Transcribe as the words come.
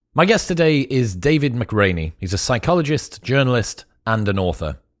My guest today is David McRaney. He's a psychologist, journalist, and an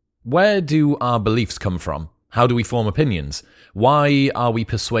author. Where do our beliefs come from? How do we form opinions? Why are we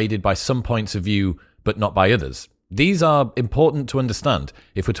persuaded by some points of view but not by others? These are important to understand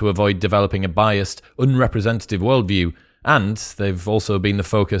if we're to avoid developing a biased, unrepresentative worldview, and they've also been the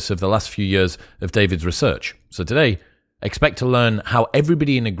focus of the last few years of David's research. So today, expect to learn how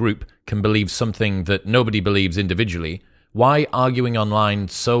everybody in a group can believe something that nobody believes individually, why arguing online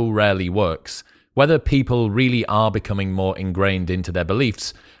so rarely works, whether people really are becoming more ingrained into their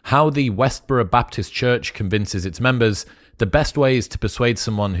beliefs, how the Westboro Baptist Church convinces its members, the best ways to persuade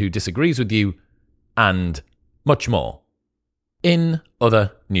someone who disagrees with you, and much more. In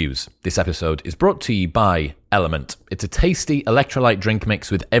other news, this episode is brought to you by Element. It's a tasty electrolyte drink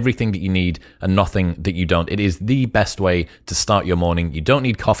mix with everything that you need and nothing that you don't. It is the best way to start your morning. You don't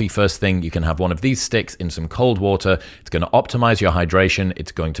need coffee first thing. You can have one of these sticks in some cold water. It's going to optimize your hydration.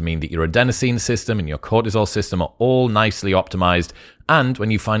 It's going to mean that your adenosine system and your cortisol system are all nicely optimized. And when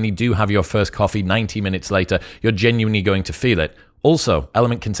you finally do have your first coffee 90 minutes later, you're genuinely going to feel it. Also,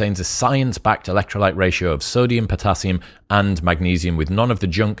 Element contains a science-backed electrolyte ratio of sodium, potassium, and magnesium with none of the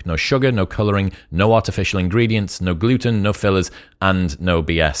junk, no sugar, no coloring, no artificial ingredients, no gluten, no fillers, and no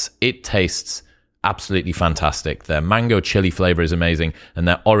BS. It tastes absolutely fantastic. Their mango chili flavor is amazing, and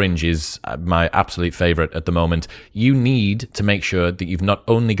their orange is my absolute favorite at the moment. You need to make sure that you've not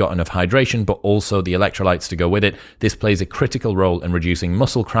only got enough hydration, but also the electrolytes to go with it. This plays a critical role in reducing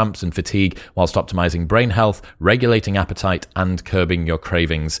muscle cramps and fatigue, whilst optimizing brain health, regulating appetite, and curbing your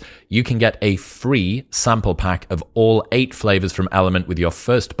cravings. You can get a free sample pack of all 8 flavors from Element with your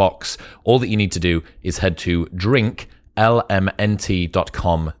first box. All that you need to do is head to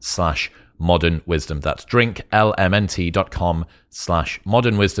drinklmnt.com/modern wisdom. That's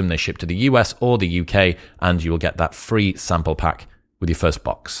drinklmnt.com/modern wisdom. They ship to the US or the UK, and you will get that free sample pack with your first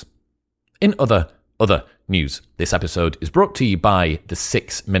box. In other news, this episode is brought to you by the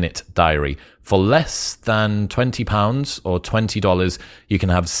 6 Minute Diary. For less than £20 or $20, you can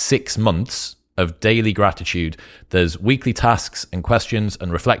have 6 months of daily gratitude. There's weekly tasks and questions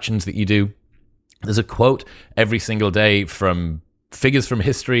and reflections that you do. There's a quote every single day from figures from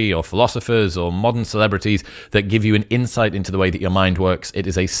history or philosophers or modern celebrities that give you an insight into the way that your mind works. It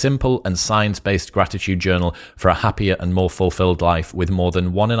is a simple and science-based gratitude journal for a happier and more fulfilled life, with more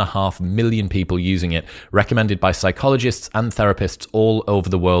than 1.5 million people using it, recommended by psychologists and therapists all over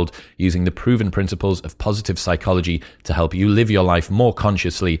the world, using the proven principles of positive psychology to help you live your life more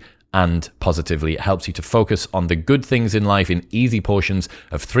consciously and positively. It helps you to focus on the good things in life in easy portions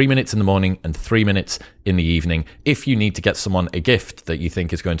of 3 minutes in the morning and 3 minutes in the evening. If you need to get someone a gift that you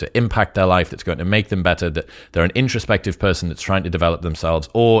think is going to impact their life, that's going to make them better, that they're an introspective person that's trying to develop themselves,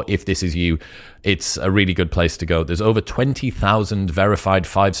 or if this is you, it's a really good place to go. There's over 20,000 verified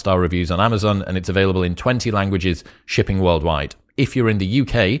 5-star reviews on Amazon, and it's available in 20 languages, shipping worldwide. If you're in the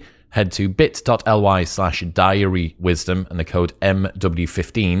UK, head to bit.ly/diarywisdom and the code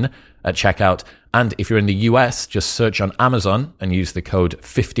MW15 at checkout. And if you're in the US, just search on Amazon and use the code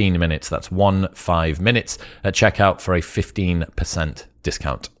 15 minutes. That's 15 minutes at checkout for a 15%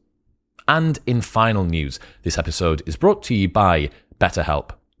 discount. And in final news, this episode is brought to you by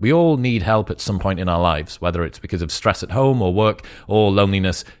BetterHelp. We all need help at some point in our lives, whether it's because of stress at home or work or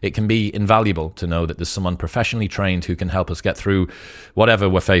loneliness. It can be invaluable to know that there's someone professionally trained who can help us get through whatever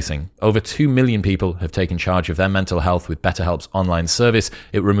we're facing. Over 2 million people have taken charge of their mental health with BetterHelp's online service.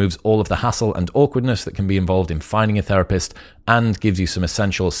 It removes all of the hassle and awkwardness that can be involved in finding a therapist and gives you some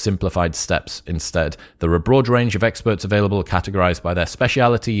essential simplified steps instead. There are a broad range of experts available, categorized by their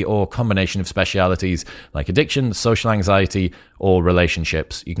speciality or combination of specialities like addiction, social anxiety, or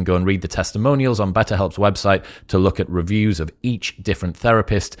relationships. You can go and read the testimonials on BetterHelp's website to look at reviews of each different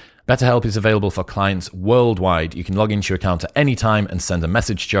therapist. BetterHelp is available for clients worldwide. You can log into your account at any time and send a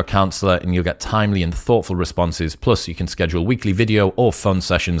message to your counselor, and you'll get timely and thoughtful responses. Plus, you can schedule weekly video or phone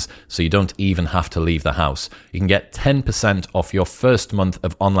sessions so you don't even have to leave the house. You can get 10% off your first month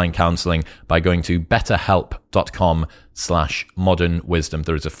of online counseling by going to betterhelp.com/modern wisdom.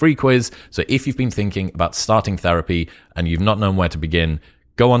 There is a free quiz, so if you've been thinking about starting therapy and you've not known where to begin,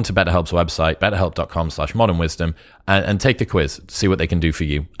 go on to BetterHelp's website, betterhelp.com/modern wisdom, and take the quiz, see what they can do for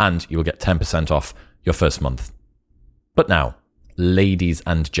you, and you will get 10% off your first month. But now, ladies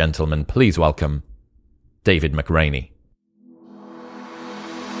and gentlemen, please welcome David McRaney.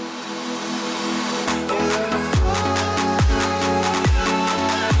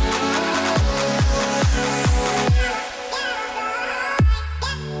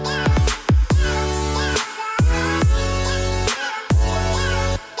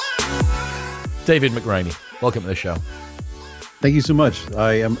 David McRaney, welcome to the show. Thank you so much.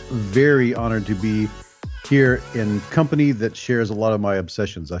 I am very honored to be here in company that shares a lot of my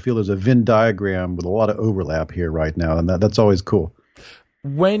obsessions. I feel there's a Venn diagram with a lot of overlap here right now, and that's always cool.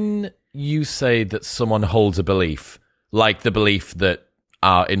 When you say that someone holds a belief, like the belief that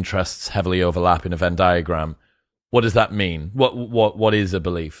our interests heavily overlap in a Venn diagram, what does that mean? What is a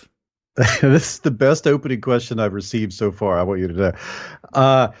belief? This is the best opening question I've received so far. I want you to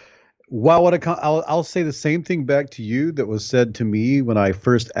know. I'll say the same thing back to you that was said to me when I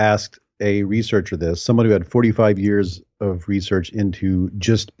first asked a researcher this, someone who had 45 years of research into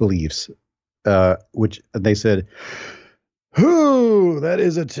just beliefs, which they said, "Whoo, that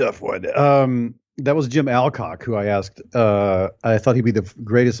is a tough one." That was Jim Alcock, who I asked. I thought he'd be the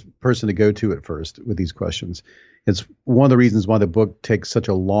greatest person to go to at first with these questions. It's one of the reasons why the book takes such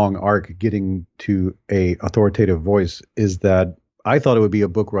a long arc getting to a authoritative voice is that I thought it would be a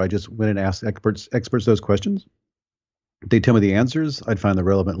book where I just went and asked experts those questions. They'd tell me the answers. I'd find the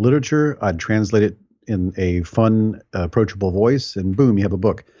relevant literature. I'd translate it in a fun, approachable voice, and boom, you have a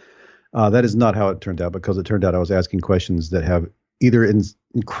book. That is not how it turned out, because it turned out I was asking questions that have either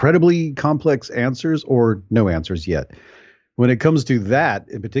incredibly complex answers or no answers yet. When it comes to that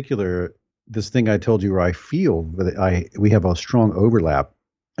in particular, this thing I told you where I feel that we have a strong overlap,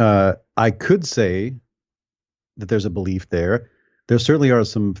 I could say that there's a belief there. There certainly are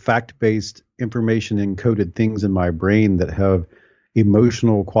some fact-based information encoded things in my brain that have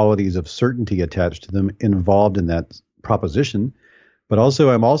emotional qualities of certainty attached to them involved in that proposition. But also,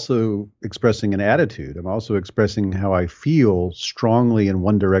 I'm also expressing an attitude. I'm also expressing how I feel strongly in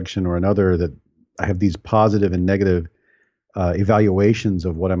one direction or another, that I have these positive and negative evaluations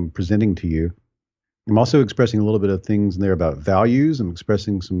of what I'm presenting to you. I'm also expressing a little bit of things in there about values. I'm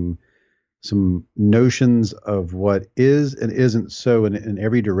expressing some notions of what is and isn't so in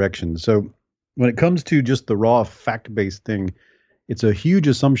every direction. So when it comes to just the raw fact-based thing, it's a huge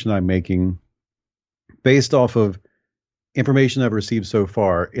assumption I'm making based off of information I've received so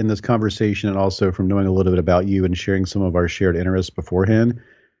far in this conversation, and also from knowing a little bit about you and sharing some of our shared interests beforehand.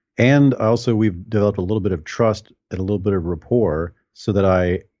 And also, we've developed a little bit of trust and a little bit of rapport, so that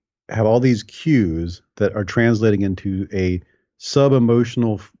I have all these cues that are translating into a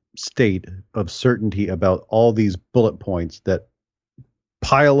sub-emotional state of certainty about all these bullet points that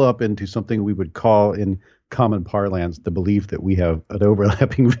pile up into something we would call in common parlance the belief that we have an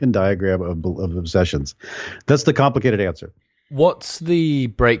overlapping Venn diagram of obsessions. That's the complicated answer. What's the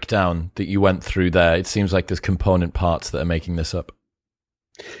breakdown that you went through there? It seems like there's component parts that are making this up.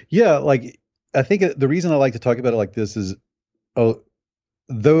 Yeah, like I think the reason I like to talk about it like this is,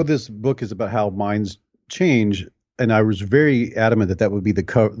 though this book is about how minds change, and I was very adamant that would be the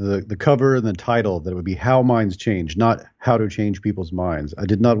cover and the title, that it would be How Minds Change, not How to Change People's Minds. I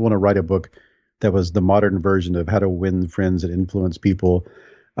did not want to write a book that was the modern version of how to win friends and influence people.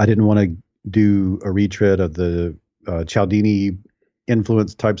 I didn't want to do a retread of the Cialdini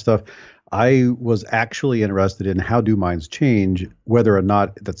influence type stuff. I was actually interested in how do minds change, whether or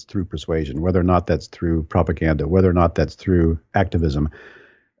not that's through persuasion, whether or not that's through propaganda, whether or not that's through activism.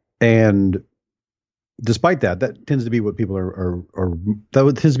 And despite that, that tends to be what people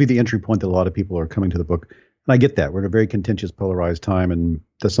tends to be the entry point that a lot of people are coming to the book. And I get that. We're in a very contentious, polarized time, and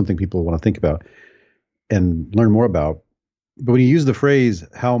that's something people want to think about and learn more about. But when you use the phrase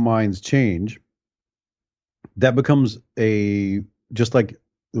how minds change, that becomes just like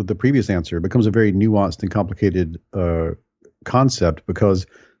the previous answer, it becomes a very nuanced and complicated concept, because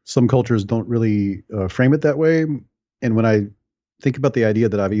some cultures don't really frame it that way. And when I think about the idea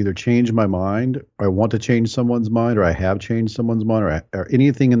that I've either changed my mind, or I want to change someone's mind, or I have changed someone's mind, or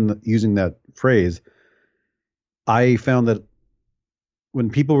anything using that phrase, I found that when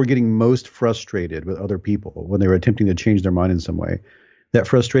people were getting most frustrated with other people, when they were attempting to change their mind in some way, that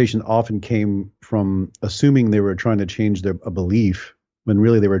frustration often came from assuming they were trying to change a belief, when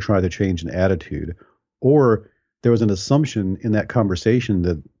really they were trying to change an attitude. Or there was an assumption in that conversation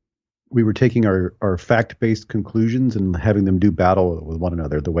that we were taking our fact-based conclusions and having them do battle with one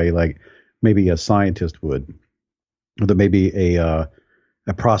another, the way like maybe a scientist would, or that maybe a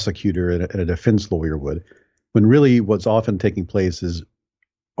prosecutor and a defense lawyer would. When really what's often taking place is,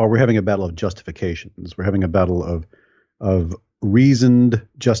 we're having a battle of justifications. We're having a battle of reasoned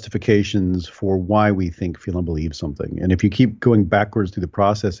justifications for why we think, feel, and believe something. And if you keep going backwards through the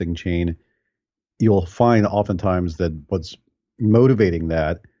processing chain, you'll find oftentimes that what's motivating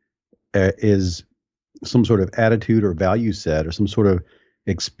that is some sort of attitude or value set, or some sort of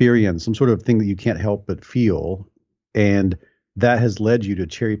experience, some sort of thing that you can't help but feel. And that has led you to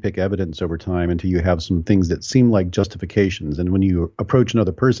cherry pick evidence over time until you have some things that seem like justifications. And when you approach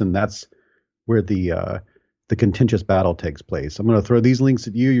another person, that's where the the contentious battle takes place. I'm going to throw these links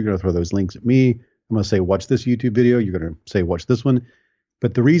at you. You're going to throw those links at me. I'm going to say, watch this YouTube video. You're going to say, watch this one.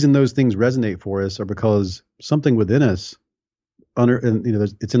 But the reason those things resonate for us are because something within us, and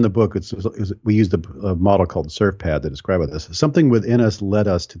it's in the book. We used a model called SurfPad to describe this. Something within us led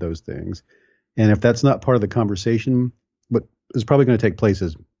us to those things, and if that's not part of the conversation, what is probably going to take place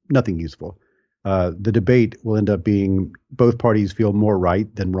is nothing useful. The debate will end up being both parties feel more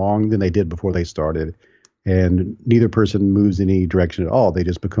right than wrong than they did before they started, and neither person moves any direction at all. They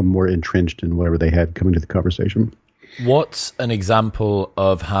just become more entrenched in whatever they had coming to the conversation. What's an example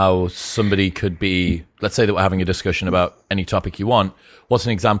of how somebody could be, let's say that we're having a discussion about any topic you want. What's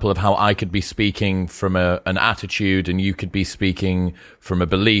an example of how I could be speaking from an attitude and you could be speaking from a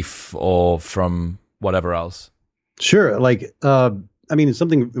belief or from whatever else? Sure.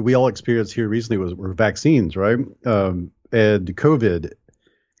 Something we all experienced here recently were vaccines, right? And COVID.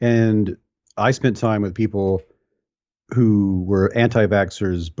 And I spent time with people who were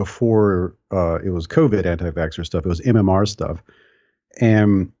anti-vaxxers before it was COVID anti-vaxxer stuff. It was MMR stuff.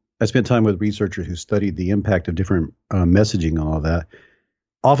 And I spent time with researchers who studied the impact of different messaging on all that.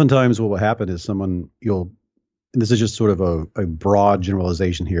 Oftentimes what will happen is and this is just sort of a broad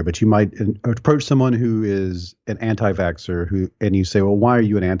generalization here, but you might approach someone who is an anti-vaxxer and you say, well, why are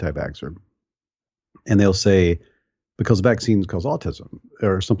you an anti-vaxxer? And they'll say, because vaccines cause autism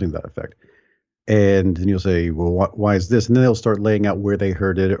or something to that effect. And then you'll say, well, why is this? And then they'll start laying out where they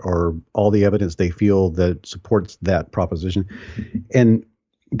heard it or all the evidence they feel that supports that proposition. And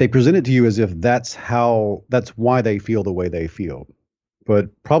they present it to you as if that's why they feel the way they feel. But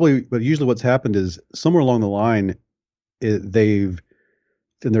usually what's happened is somewhere along the line, and there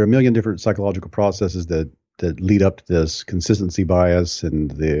are a million different psychological processes that lead up to this consistency bias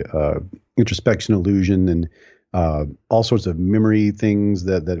and the introspection illusion and all sorts of memory things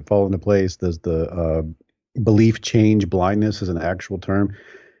that fall into place. There's the belief change blindness is an actual term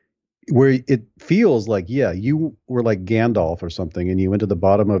where it feels like, you were like Gandalf or something, and you went to the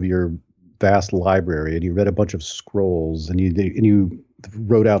bottom of your vast library and you read a bunch of scrolls and you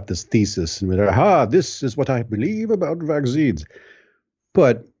wrote out this thesis and read, this is what I believe about vaccines.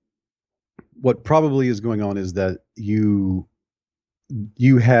 But what probably is going on is that you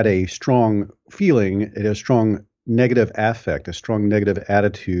had a strong feeling, a strong negative affect, a strong negative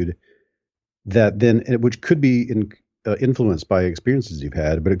attitude which could be influenced by experiences you've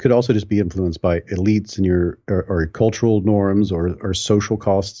had, but it could also just be influenced by elites in or cultural norms or social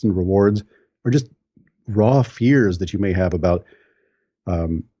costs and rewards, or just raw fears that you may have about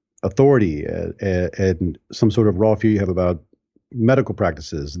authority and some sort of raw fear you have about medical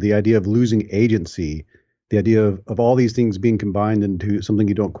practices, the idea of losing agency, the idea of all these things being combined into something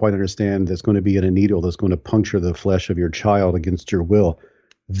you don't quite understand that's going to be in a needle that's going to puncture the flesh of your child against your will.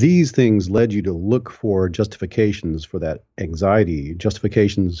 These things led you to look for justifications for that anxiety,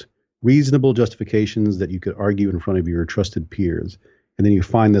 reasonable justifications that you could argue in front of your trusted peers. And then you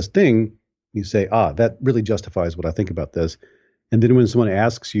find this thing, you say, that really justifies what I think about this. And then when someone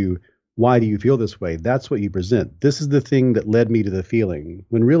asks you, why do you feel this way? That's what you present. This is the thing that led me to the feeling,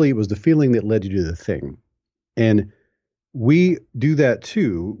 when really it was the feeling that led you to the thing. And we do that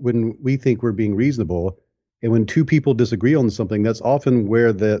too when we think we're being reasonable. And when two people disagree on something, that's often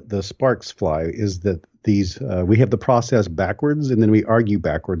where the sparks fly, is that we have the process backwards and then we argue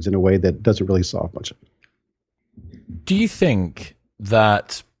backwards in a way that doesn't really solve much. Do you think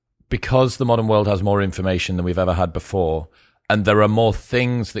that because the modern world has more information than we've ever had before, and there are more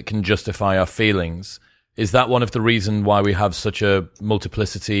things that can justify our feelings, is that one of the reasons why we have such a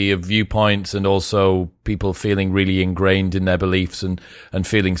multiplicity of viewpoints and also people feeling really ingrained in their beliefs and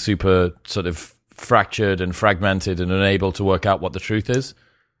feeling super sort of fractured and fragmented and unable to work out what the truth is?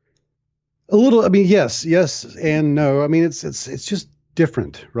 A little, yes and no. It's just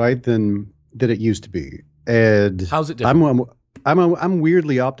different, right, than it used to be. And how's it different? I'm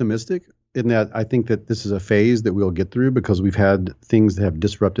weirdly optimistic in that I think that this is a phase that we'll get through because we've had things that have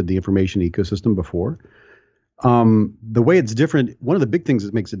disrupted the information ecosystem before. The way it's different, one of the big things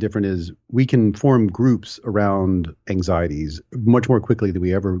that makes it different is we can form groups around anxieties much more quickly than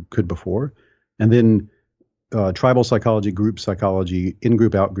we ever could before. And then tribal psychology, group psychology,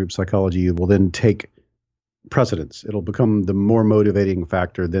 in-group, out-group psychology will then take precedence. It'll become the more motivating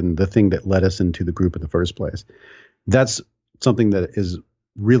factor than the thing that led us into the group in the first place. That's something that is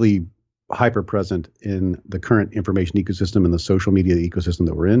really hyper present in the current information ecosystem and the social media ecosystem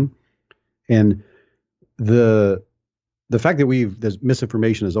that we're in. And the fact that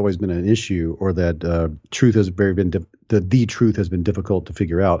misinformation has always been an issue, or that truth has the truth has been difficult to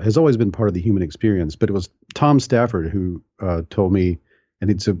figure out, has always been part of the human experience. But it was Tom Stafford who told me, and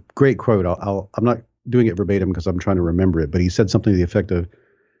it's a great quote. I'm not doing it verbatim because I'm trying to remember it, but he said something to the effect of,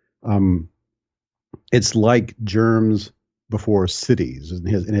 um, it's like germs before cities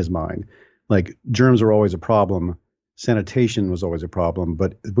in his mind. Like germs are always a problem. Sanitation was always a problem.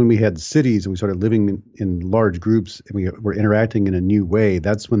 But when we had cities and we started living in large groups and we were interacting in a new way,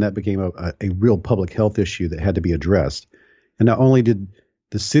 that's when that became a real public health issue that had to be addressed. And not only did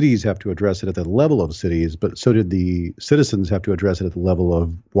the cities have to address it at the level of cities, but so did the citizens have to address it at the level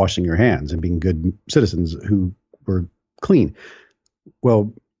of washing your hands and being good citizens who were clean.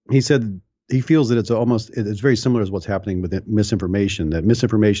 Well, he said he feels that it's very similar to what's happening with misinformation, that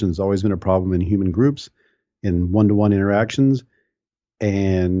misinformation has always been a problem in human groups, in one-to-one interactions.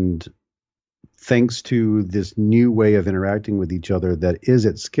 And thanks to this new way of interacting with each other that is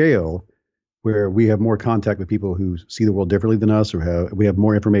at scale, where we have more contact with people who see the world differently than us, or we have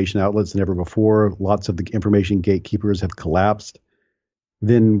more information outlets than ever before, lots of the information gatekeepers have collapsed,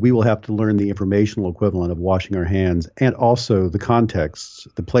 then we will have to learn the informational equivalent of washing our hands, and also the contexts,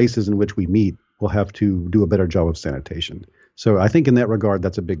 the places in which we meet will have to do a better job of sanitation. So I think in that regard,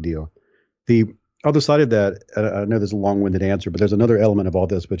 that's a big deal. The other side of that, I know there's a long-winded answer, but there's another element of all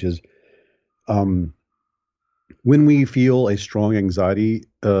this, which is when we feel a strong anxiety,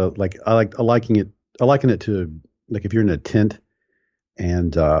 like I liken it to, like, if you're in a tent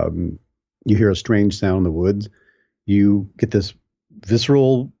and you hear a strange sound in the woods, you get this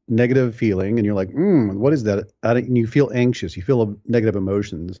visceral negative feeling and you're like, what is that? And you feel anxious, you feel negative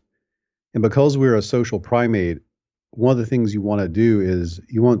emotions. And because we're a social primate, one of the things you want to do is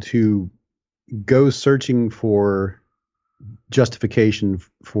you want to go searching for justification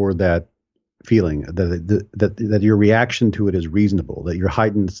for that feeling, that your reaction to it is reasonable, that your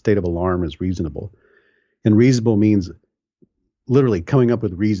heightened state of alarm is reasonable. And reasonable means literally coming up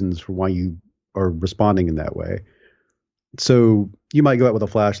with reasons for why you are responding in that way. So you might go out with a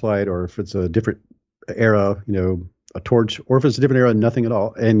flashlight, or if it's a different era, a torch, or if it's a different era, nothing at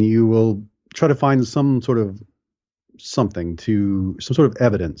all. And you will try to find some sort of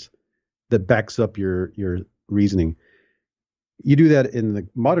evidence that backs up your reasoning. You do that in the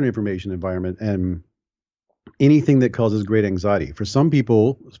modern information environment, and anything that causes great anxiety. For some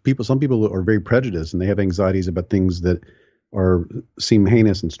people are very prejudiced and they have anxieties about things that seem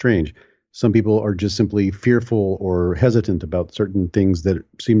heinous and strange. Some people are just simply fearful or hesitant about certain things that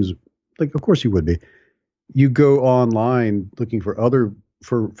seems like, of course you would be. You go online looking for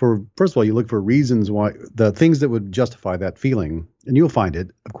first of all, you look for reasons why, the things that would justify that feeling, and you'll find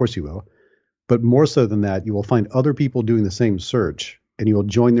it. Of course you will. But more so than that, you will find other people doing the same search, and you will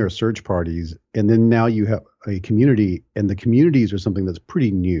join their search parties. And then now you have a community, and the communities are something that's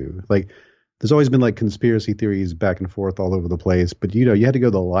pretty new. Like, there's always been like conspiracy theories back and forth all over the place, but you had to go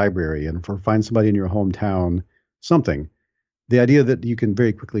to the library and find somebody in your hometown, something. The idea that you can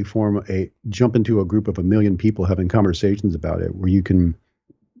very quickly jump into a group of 1 million people having conversations about it, where you can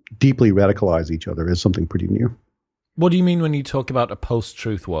deeply radicalize each other, is something pretty new. What do you mean when you talk about a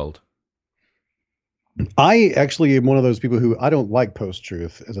post-truth world? I actually am one of those people who, I don't like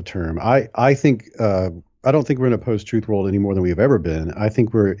post-truth as a term. I think I don't think we're in a post-truth world any more than we've ever been. I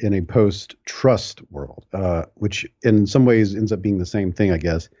think we're in a post-trust world, which in some ways ends up being the same thing, I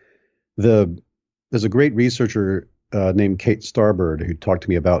guess. There's a great researcher named Kate Starbird who talked to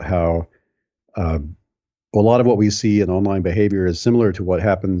me about how a lot of what we see in online behavior is similar to what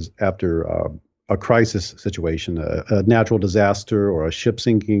happens after a crisis situation, a natural disaster or a ship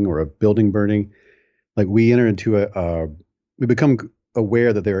sinking or a building burning. Like, we enter into we become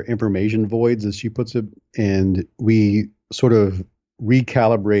aware that there are information voids, as she puts it, and we sort of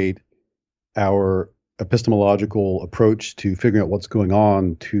recalibrate our epistemological approach to figuring out what's going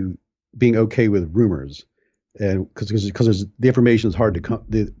on, to being okay with rumors. And because the information is hard to come,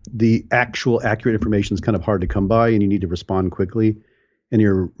 the actual accurate information is kind of hard to come by, and you need to respond quickly, and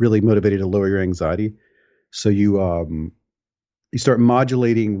you're really motivated to lower your anxiety. So you start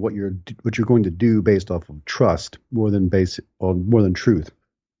modulating what you're going to do based off of trust more than truth.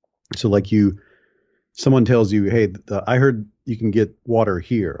 So like someone tells you, hey, I heard you can get water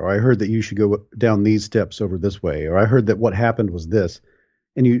here, or I heard that you should go down these steps over this way, or I heard that what happened was this.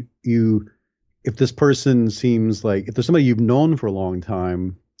 And if this person seems like, if there's somebody you've known for a long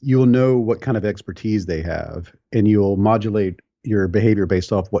time, you'll know what kind of expertise they have, and you'll modulate your behavior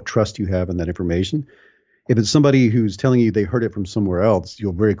based off what trust you have in that information. If it's somebody who's telling you they heard it from somewhere else,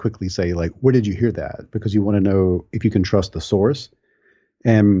 you'll very quickly say, like, where did you hear that? Because you want to know if you can trust the source.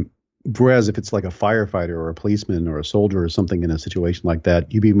 And whereas if it's like a firefighter or a policeman or a soldier or something in a situation like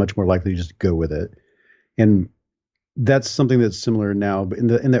that, you'd be much more likely to just go with it. And that's something that's similar now, but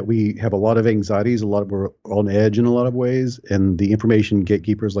in that we have a lot of anxieties, we're on edge in a lot of ways, and the information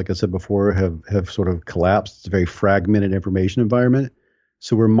gatekeepers, like I said before, have sort of collapsed. It's a very fragmented information environment.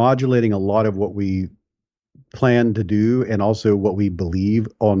 So we're modulating a lot of what we plan to do and also what we believe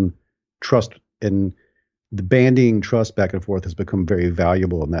on trust, and the bandying trust back and forth has become very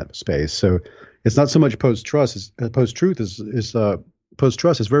valuable in that space. So it's not so much post-truth is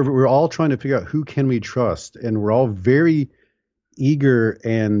post-trust. It's where we're all trying to figure out who can we trust, and we're all very eager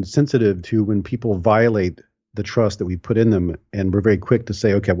and sensitive to when people violate the trust that we put in them, and we're very quick to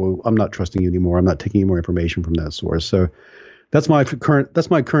say, okay, well, I'm not trusting you anymore. I'm not taking any more information from that source. So that's my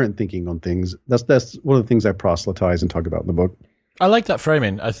current thinking on things. That's one of the things I proselytize and talk about in the book. I like that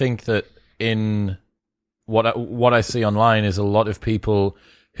framing. I think that in what I see online is a lot of people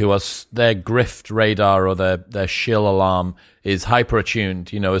who are their grift radar or their shill alarm is hyper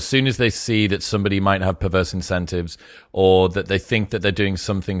attuned. You know, as soon as they see that somebody might have perverse incentives or that they think that they're doing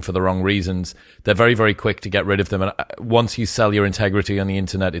something for the wrong reasons, they're very, very quick to get rid of them. And once you sell your integrity on the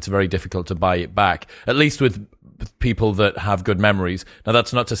internet, it's very difficult to buy it back, at least with people that have good memories. Now,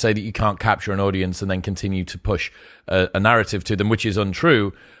 that's not to say that you can't capture an audience and then continue to push a narrative to them, which is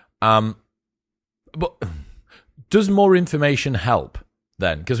untrue. But does more information help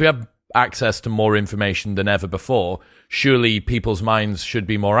then? Because we have access to more information than ever before. Surely people's minds should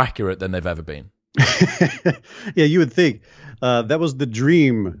be more accurate than they've ever been. Yeah, you would think. That was the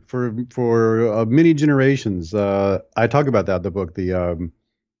dream for many generations. I talk about that in the book.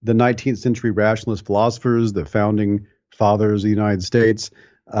 The 19th century rationalist philosophers, the founding fathers of the United States,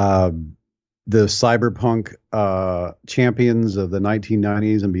 the cyberpunk champions of the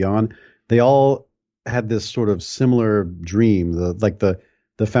 1990s and beyond, they all had this sort of similar dream.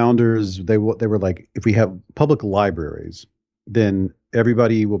 The founders, they were like, if we have public libraries, then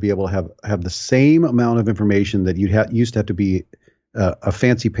everybody will be able to have the same amount of information that used to have to be a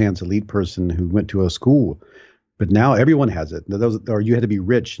fancy pants elite person who went to a school. But now everyone has it. Or you had to be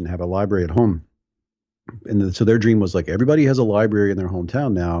rich and have a library at home. And so their dream was like, everybody has a library in their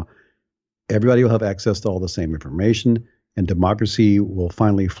hometown now. Everybody will have access to all the same information, and democracy will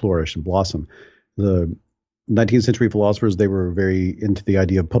finally flourish and blossom. The 19th century philosophers, they were very into the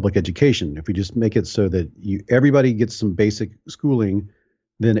idea of public education. If we just make it so that everybody gets some basic schooling,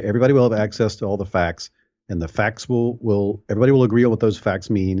 then everybody will have access to all the facts, and the facts everybody will agree on what those facts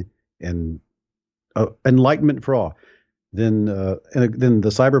mean, and enlightenment for all. Then the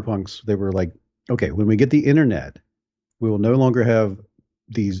cyberpunks, they were like, okay, when we get the internet, we will no longer have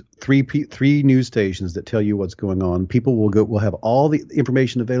these three news stations that tell you what's going on. People will have all the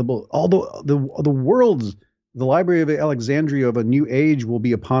information available. All the Library of Alexandria of a new age will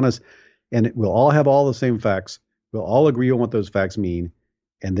be upon us, and we'll all have all the same facts. We'll all agree on what those facts mean,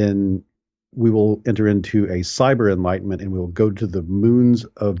 and then we will enter into a cyber enlightenment, and we will go to the moons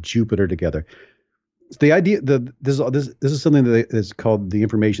of Jupiter together. So the idea this is something that is called the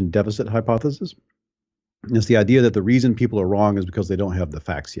information deficit hypothesis. And it's the idea that the reason people are wrong is because they don't have the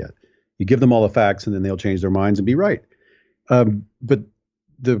facts yet. You give them all the facts, and then they'll change their minds and be right. But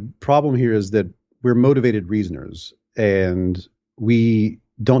the problem here is that we're motivated reasoners, and we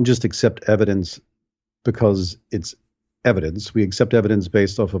don't just accept evidence because it's evidence. We accept evidence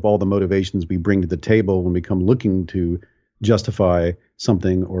based off of all the motivations we bring to the table when we come looking to justify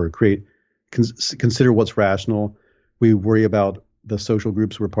something or consider what's rational. We worry about the social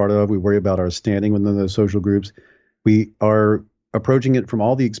groups we're part of. We worry about our standing within those social groups. We are approaching it from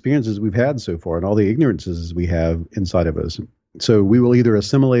all the experiences we've had so far and all the ignorances we have inside of us. So we will either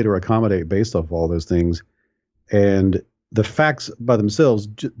assimilate or accommodate based off all those things. And the facts by themselves,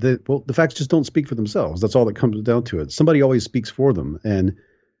 the facts just don't speak for themselves. That's all that comes down to it. Somebody always speaks for them. And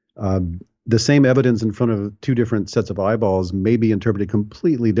the same evidence in front of two different sets of eyeballs may be interpreted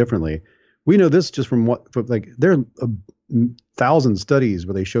completely differently. We know this just from there are 1,000 studies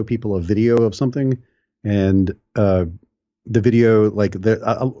where they show people a video of something, and the video,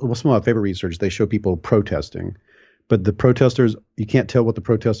 some of my favorite research, they show people protesting, but the protesters, you can't tell what the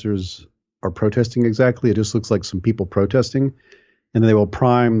protesters are protesting exactly. It just looks like some people protesting, and then they will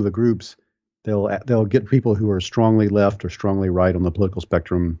prime the groups. They'll get people who are strongly left or strongly right on the political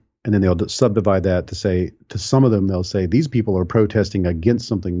spectrum, and then they'll subdivide that to say, to some of them, they'll say these people are protesting against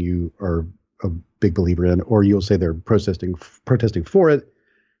something you are a big believer in, or you'll say they're protesting for it.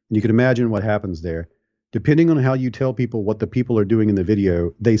 And you can imagine what happens there. Depending on how you tell people what the people are doing in the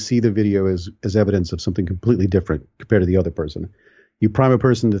video, they see the video as evidence of something completely different compared to the other person. You prime a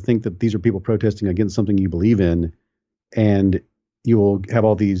person to think that these are people protesting against something you believe in, and you will have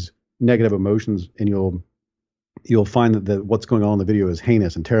all these negative emotions, and you'll you'll find that what's going on in the video is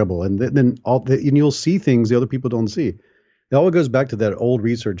heinous and terrible, and and you'll see things the other people don't see. It all goes back to that old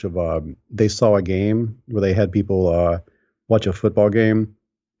research of they saw a game where they had people watch a football game,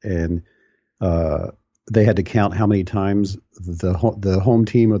 and they had to count how many times the home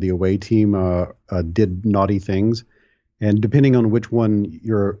team or the away team did naughty things, and depending on which one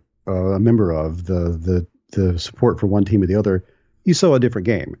you're a member of, the support for one team or the other, you saw a different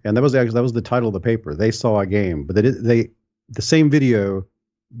game. And that was the title of the paper. They saw a game, but the same video,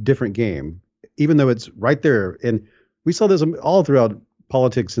 different game, even though it's right there. And we saw this all throughout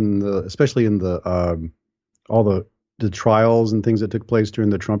politics, especially in all the trials and things that took place during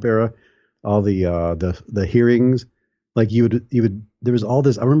the Trump era, all the hearings. Like there was all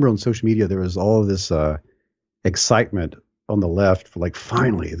this. I remember on social media there was all of this excitement on the left for like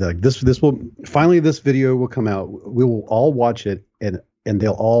finally this video will come out. We will all watch it and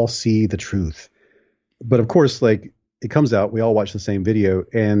they'll all see the truth. But of course, like it comes out, we all watch the same video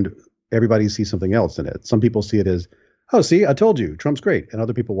and everybody sees something else in it. Some people see it as, oh, see, I told you, Trump's great. And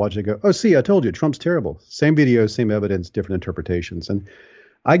other people watch it and go, oh, see, I told you, Trump's terrible. Same video, same evidence, different interpretations. And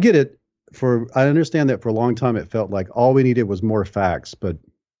I get it. I understand that for a long time it felt like all we needed was more facts, but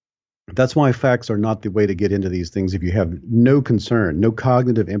that's why facts are not the way to get into these things if you have no concern, no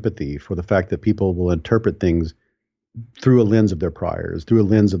cognitive empathy for the fact that people will interpret things through a lens of their priors, through a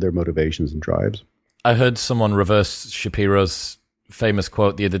lens of their motivations and drives. I heard someone reverse Shapiro's famous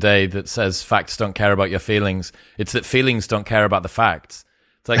quote the other day that says facts don't care about your feelings. It's that feelings don't care about the facts.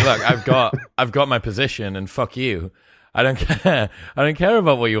 It's like, look, I've got my position and fuck you. I don't care. I don't care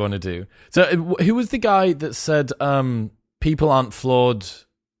about what you want to do. So who was the guy that said people aren't flawed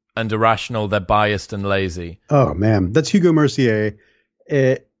and irrational, they're biased and lazy? Oh, man. That's Hugo Mercier.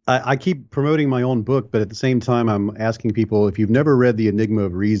 I keep promoting my own book, but at the same time, I'm asking people, if you've never read The Enigma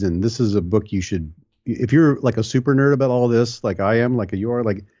of Reason, this is a book you should, if you're like a super nerd about all this, like I am, like you are,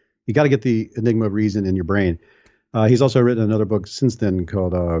 like you got to get The Enigma of Reason in your brain. He's also written another book since then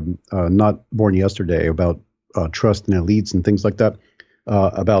called Not Born Yesterday, about trust and elites and things like that,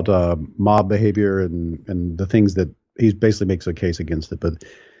 about mob behavior and the things that he basically makes a case against it. But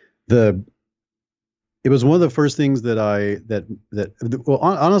it was one of the first things that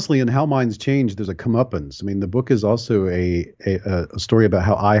honestly, in How Minds Change, there's a comeuppance. I mean, the book is also a story about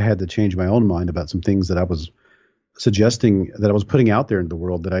how I had to change my own mind about some things that I was suggesting, that I was putting out there in the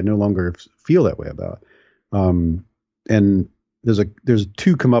world that I no longer feel that way about. And there's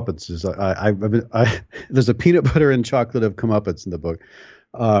two comeuppances. There's a peanut butter and chocolate of comeuppance in the book.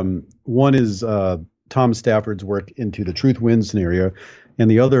 One is Tom Stafford's work into the truth wins scenario, and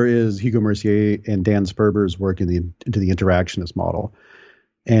the other is Hugo Mercier and Dan Sperber's work into the interactionist model.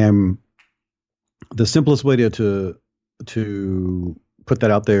 And the simplest way to put that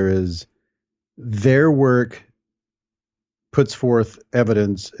out there is their work puts forth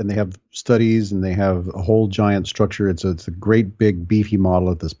evidence, and they have studies, and they have a whole giant structure. It's a great big beefy model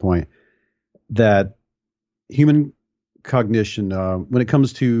at this point, that human cognition, when it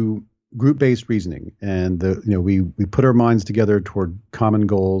comes to group-based reasoning, and we put our minds together toward common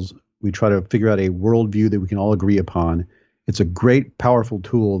goals. We try to figure out a worldview that we can all agree upon. It's a great, powerful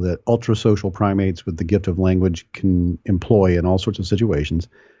tool that ultra-social primates with the gift of language can employ in all sorts of situations.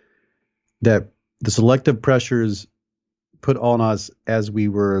 That the selective pressures put on us as we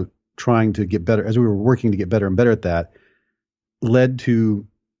were trying to get better, as we were working to get better and better at that, led to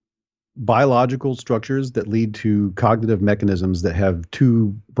biological structures that lead to cognitive mechanisms that have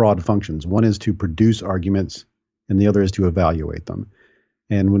two broad functions. One is to produce arguments, and the other is to evaluate them.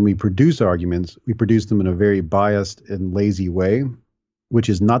 And when we produce arguments, we produce them in a very biased and lazy way, which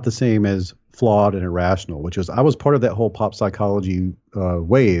is not the same as flawed and irrational, I was part of that whole pop psychology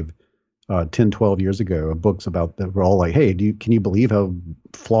wave 10, 12 years ago, of books about that were all like, hey, can you believe how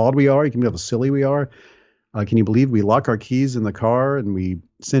flawed we are? Can you believe how silly we are? Can you believe we lock our keys in the car and we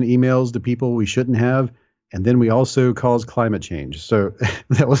send emails to people we shouldn't have? And then we also cause climate change. So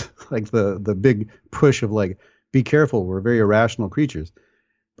that was like the big push of like, be careful, we're very irrational creatures.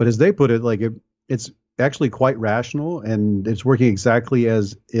 But as they put it, like it's actually quite rational, and it's working exactly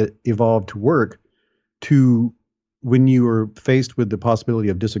as it evolved to work, to when you are faced with the possibility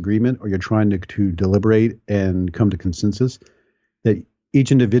of disagreement, or you're trying to deliberate and come to consensus, that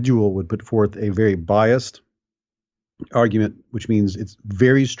each individual would put forth a very biased argument, which means it's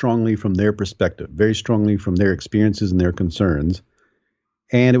very strongly from their perspective, very strongly from their experiences and their concerns.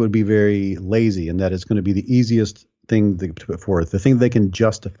 And it would be very lazy, in that it's going to be the easiest thing to put forth, the thing they can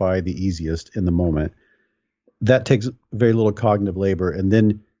justify the easiest in the moment. That takes very little cognitive labor. And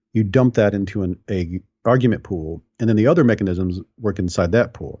then you dump that into a argument pool. And then the other mechanisms work inside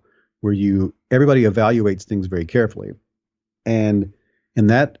that pool, where you everybody evaluates things very carefully. And in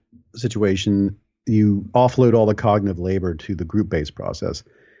that situation, you offload all the cognitive labor to the group-based process.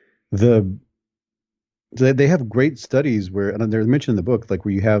 They have great studies where, and they're mentioned in the book, like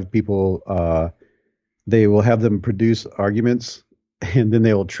where you have people, they will have them produce arguments, and then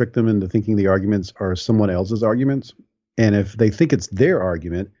they will trick them into thinking the arguments are someone else's arguments. And if they think it's their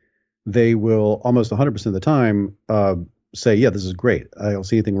argument, they will almost 100% of the time say, yeah, this is great. I don't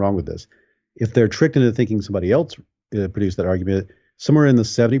see anything wrong with this. If they're tricked into thinking somebody else produced that argument, somewhere in the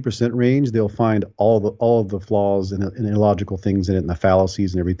 70% range, they'll find all of the flaws and illogical things in it and the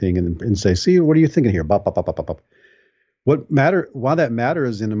fallacies and everything and say, see, what are you thinking here? Bop, bop, bop, bop, bop, bop. Why that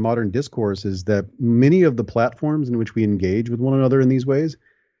matters in a modern discourse is that many of the platforms in which we engage with one another in these ways,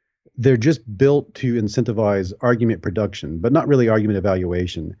 they're just built to incentivize argument production, but not really argument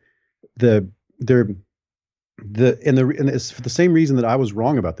evaluation. And it's for the same reason that I was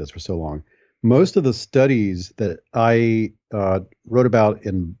wrong about this for so long. Most of the studies that I wrote about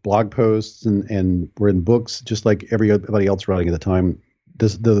in blog posts and were in books, just like everybody else writing at the time,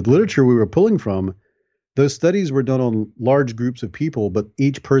 the literature we were pulling from, those studies were done on large groups of people, but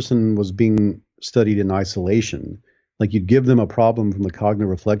each person was being studied in isolation. Like you'd give them a problem from the cognitive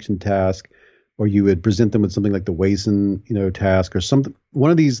reflection task, or you would present them with something like the Wason, task, or something,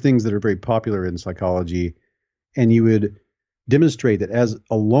 one of these things that are very popular in psychology, and you would demonstrate that as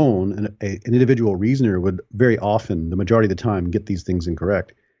alone, an individual reasoner would very often, the majority of the time, get these things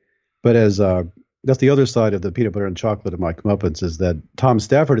incorrect. But as that's the other side of the peanut butter and chocolate of my comeuppance, is that Tom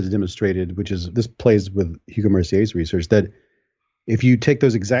Stafford has demonstrated, this plays with Hugo Mercier's research, that if you take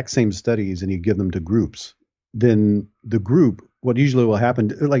those exact same studies and you give them to groups, then the group, what usually will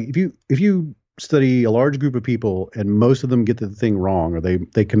happen, like if you study a large group of people and most of them get the thing wrong, or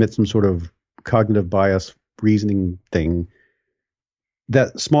they commit some sort of cognitive bias reasoning thing, there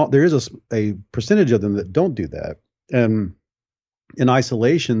is a percentage of them that don't do that. In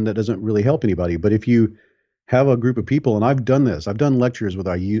isolation, that doesn't really help anybody. But if you have a group of people, and I've done lectures with,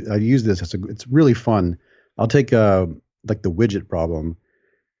 I use this. It's really fun. I'll take like the widget problem,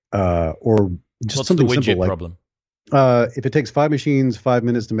 or just What's something the widget simple problem? If it takes 5 machines 5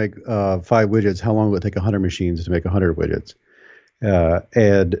 minutes to make 5 widgets, how long will it take 100 machines to make 100 widgets?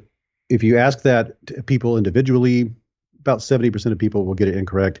 And if you ask that to people individually, about 70% of people will get it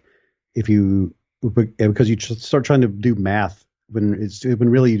incorrect. Because you start trying to do math when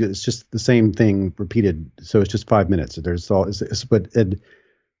really it's just the same thing repeated. So it's just 5 minutes.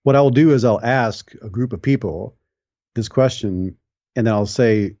 What I'll do is I'll ask a group of people this question, and then I'll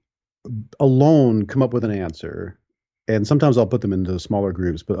say, alone, come up with an answer. And sometimes I'll put them into smaller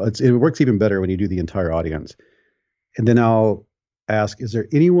groups, but it works even better when you do the entire audience. And then I'll ask, is there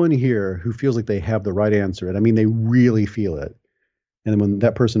anyone here who feels like they have the right answer? And I mean, they really feel it. And then when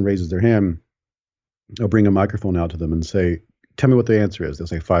that person raises their hand, I'll bring a microphone out to them and say, tell me what the answer is. They'll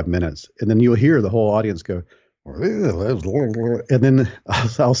say 5 minutes. And then you'll hear the whole audience go, and then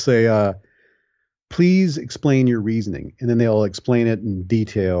I'll say, please explain your reasoning. And then they'll explain it in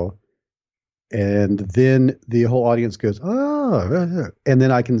detail. And then the whole audience goes, oh, and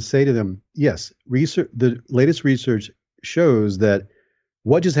then I can say to them, yes, the latest research shows that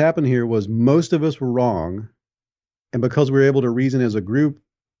what just happened here was most of us were wrong. And because we were able to reason as a group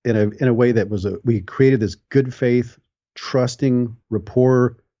in a way that we created this good faith, trusting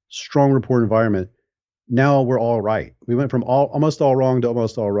strong rapport environment. Now we're all right. We went from almost all wrong to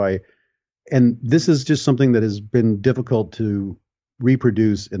almost all right. And this is just something that has been difficult to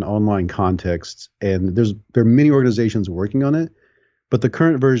reproduce in online contexts. And there are many organizations working on it, but the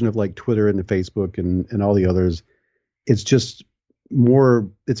current version of like Twitter and Facebook and all the others, it's just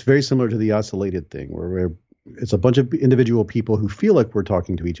it's very similar to the isolated thing where it's a bunch of individual people who feel like we're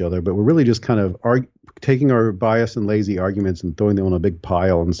talking to each other, but we're really just kind of taking our biased and lazy arguments and throwing them on a big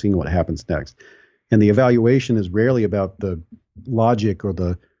pile and seeing what happens next. And the evaluation is rarely about the logic or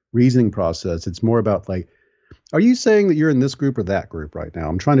the reasoning process. It's more about like, are you saying that you're in this group or that group right now?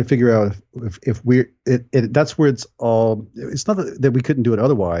 I'm trying to figure out if that's where it's all. It's not that we couldn't do it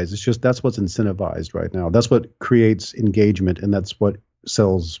otherwise. It's just that's what's incentivized right now. That's what creates engagement, and that's what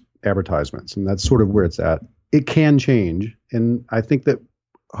sells advertisements, and that's sort of where it's at. It can change, and I think that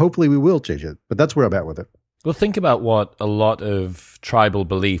hopefully we will change it, but that's where I'm at with it. Well, think about what a lot of tribal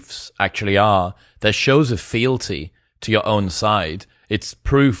beliefs actually are. They're shows of fealty to your own side. It's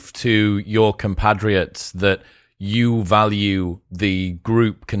proof to your compatriots that you value the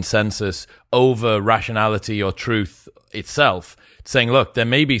group consensus over rationality or truth itself. Saying, look, there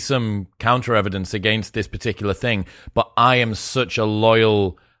may be some counter evidence against this particular thing, but I am such a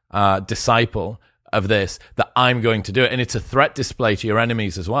loyal disciple of this that I'm going to do it. And it's a threat display to your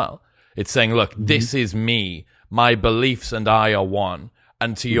enemies as well. It's saying, look, this is me. My beliefs and I are one.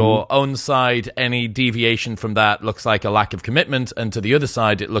 And to your own side, any deviation from that looks like a lack of commitment. And to the other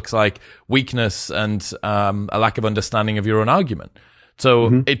side, it looks like weakness and a lack of understanding of your own argument.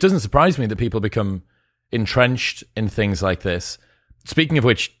 So it doesn't surprise me that people become entrenched in things like this. Speaking of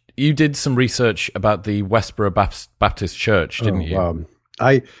which, you did some research about the Westboro Baptist Church, didn't you?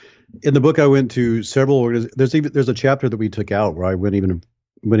 In the book, I went to several organizations. There's a chapter that we took out where I went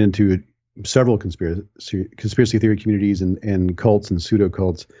into several conspiracy theory communities and cults and pseudo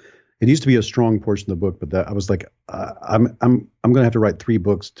cults. It used to be a strong portion of the book, but I was like, I'm going to have to write 3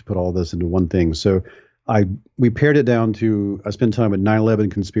 books to put all this into one thing. So we pared it down to, I spend time with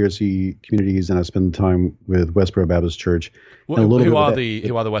 9/11 conspiracy communities, and I spend time with Westboro Baptist Church. Who are the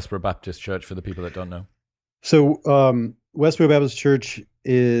Westboro Baptist Church for the people that don't know? So Westboro Baptist Church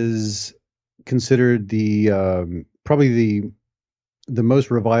is considered probably the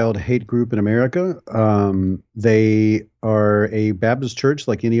most reviled hate group in America. They are a Baptist church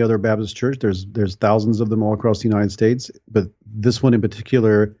like any other Baptist church. There's thousands of them all across the United States, but this one in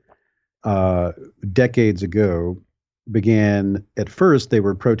particular, decades ago, began. At first, they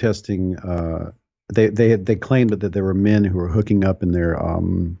were protesting. They claimed that there were men who were hooking up in their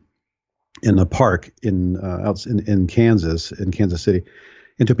in a park in Kansas City,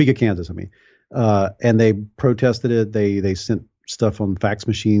 in Topeka, Kansas. And they protested it. They sent stuff on fax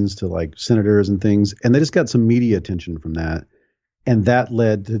machines to like senators and things, and they just got some media attention from that, and that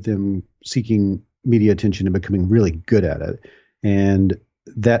led to them seeking media attention and becoming really good at it. And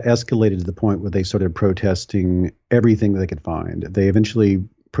that escalated to the point where they started protesting everything that they could find. They eventually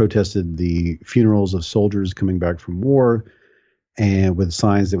protested the funerals of soldiers coming back from war, and with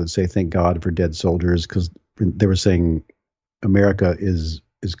signs that would say "Thank God for dead soldiers," because they were saying America is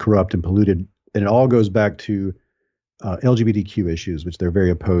corrupt and polluted. And it all goes back to LGBTQ issues, which they're very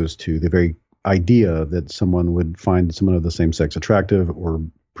opposed to. The very idea that someone would find someone of the same sex attractive or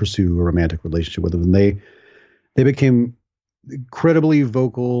pursue a romantic relationship with them. And they became incredibly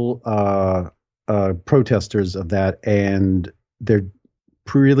vocal protesters of that, and they're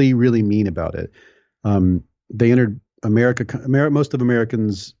really, really mean about it. They entered America. Most of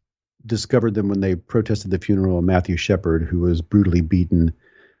Americans discovered them when they protested the funeral of Matthew Shepard, who was brutally beaten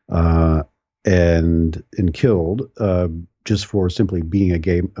and killed just for simply being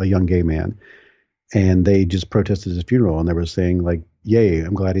a young gay man. And they just protested his funeral, and they were saying like, "Yay,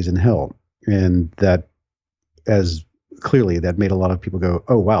 I'm glad he's in hell." And that, as clearly, that made a lot of people go,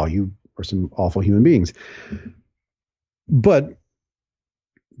 "Oh wow, you are some awful human beings." But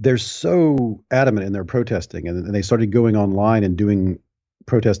they're so adamant in their protesting, and they started going online and doing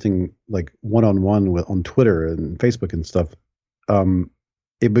protesting like one-on-one on Twitter and Facebook and stuff.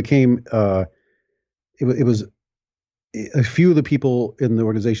 It became it was a few of the people in the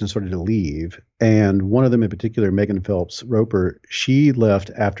organization started to leave, and one of them in particular, Megan Phelps Roper, she left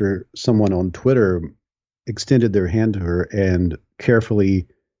after someone on Twitter extended their hand to her and carefully,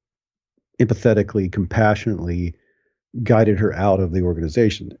 empathetically, compassionately guided her out of the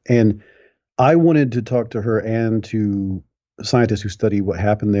organization. And I wanted to talk to her and to scientists who study what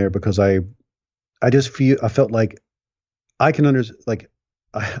happened there, because I felt like I can understand. Like,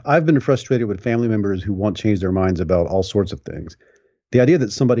 I've been frustrated with family members who want to change their minds about all sorts of things. The idea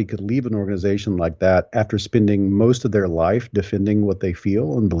that somebody could leave an organization like that after spending most of their life defending what they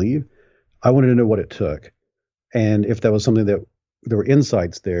feel and believe, I wanted to know what it took, and if that was something that there were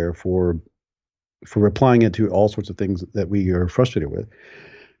insights there for applying it to all sorts of things that we are frustrated with.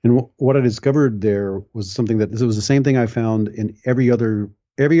 And what I discovered there was something that this was the same thing I found in every other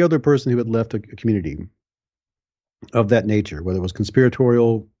person who had left a community of that nature, whether it was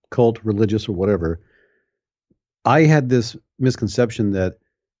conspiratorial, cult, religious, or whatever. I had this misconception that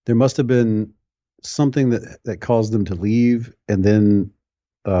there must have been something that caused them to leave, and then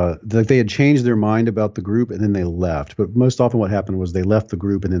that they had changed their mind about the group and then they left. But most often what happened was they left the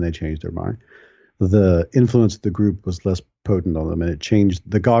group and then they changed their mind. The influence of the group was less potent on them, and it changed.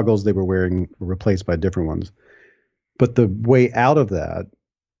 The goggles they were wearing were replaced by different ones. But the way out of that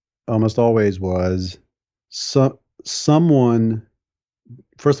almost always was someone,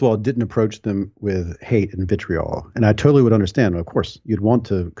 first of all, didn't approach them with hate and vitriol. And I totally would understand. Of course, you'd want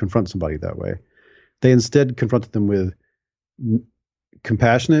to confront somebody that way. They instead confronted them with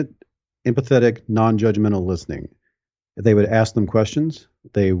compassionate, empathetic, non-judgmental listening. They would ask them questions.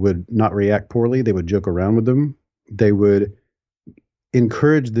 They would not react poorly. They would joke around with them. They would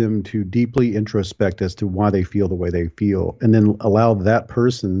encourage them to deeply introspect as to why they feel the way they feel, and then allow that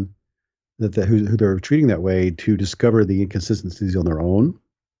person who they're treating that way to discover the inconsistencies on their own,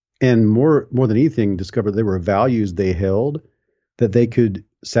 and more than anything, discover there were values they held that they could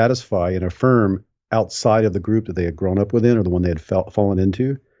satisfy and affirm outside of the group that they had grown up within or the one they had fallen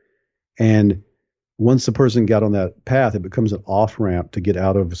into. And once the person got on that path, it becomes an off ramp to get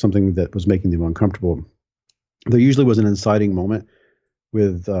out of something that was making them uncomfortable. There usually was an inciting moment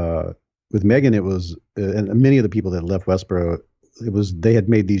with Megan. It was, and many of the people that left Westboro, it was, they had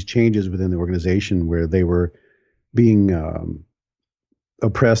made these changes within the organization where they were being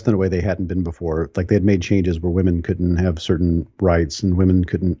oppressed in a way they hadn't been before. Like they had made changes where women couldn't have certain rights and women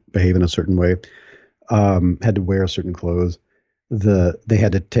couldn't behave in a certain way, had to wear certain clothes. They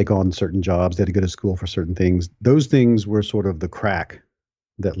had to take on certain jobs. They had to go to school for certain things. Those things were sort of the crack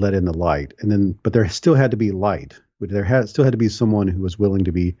that let in the light. And then, but there still had to be light. Still had to be someone who was willing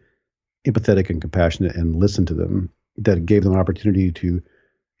to be empathetic and compassionate and listen to them, that gave them an opportunity to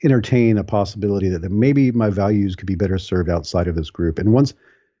entertain a possibility that maybe my values could be better served outside of this group. And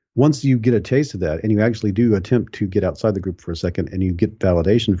once you get a taste of that and you actually do attempt to get outside the group for a second and you get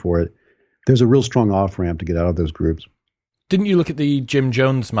validation for it, there's a real strong off ramp to get out of those groups. Didn't you look at the Jim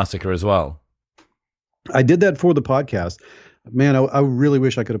Jones massacre as well? I did that for the podcast. Man, I really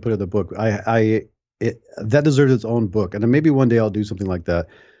wish I could have put it in the book. That deserves its own book. And then maybe one day I'll do something like that.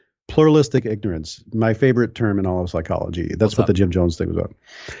 Pluralistic ignorance, my favorite term in all of psychology. That's what the Jim Jones thing was about.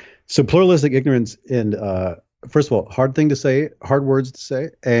 So pluralistic ignorance, and first of all, hard thing to say, hard words to say,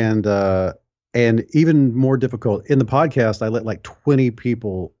 and even more difficult. In the podcast, I let like 20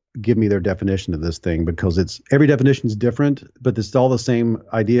 people give me their definition of this thing because every definition is different, but it's all the same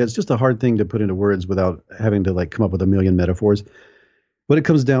idea. It's just a hard thing to put into words without having to like come up with a million metaphors. What it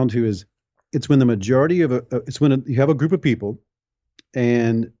comes down to is it's when the majority of you have a group of people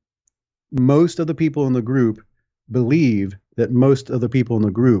and most of the people in the group believe that most of the people in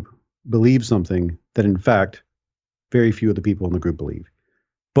the group believe something that in fact very few of the people in the group believe.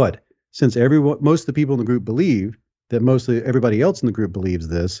 But since most of the people in the group believe that everybody else in the group believes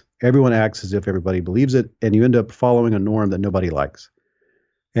this, everyone acts as if everybody believes it, and you end up following a norm that nobody likes.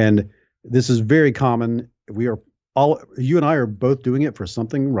 And this is very common. You and I are both doing it for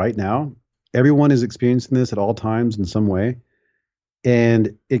something right now. Everyone is experiencing this at all times in some way.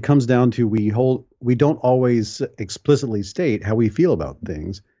 And it comes down to we don't always explicitly state how we feel about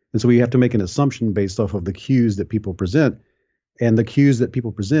things. And so we have to make an assumption based off of the cues that people present. And the cues that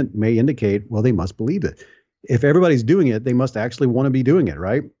people present may indicate, well, they must believe it. If everybody's doing it, they must actually want to be doing it,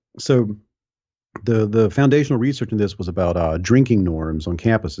 right? So the foundational research in this was about drinking norms on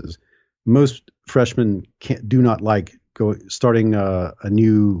campuses. Most freshmen do not like starting a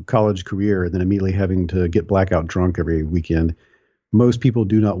new college career and then immediately having to get blackout drunk every weekend. Most people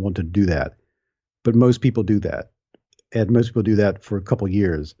do not want to do that, but most people do that. And most people do that for a couple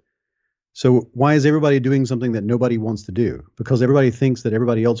years. So why is everybody doing something that nobody wants to do? Because everybody thinks that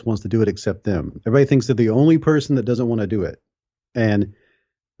everybody else wants to do it except them. Everybody thinks that the only person that doesn't want to do it. And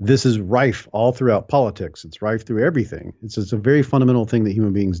this is rife all throughout politics. It's rife through everything. It's a very fundamental thing that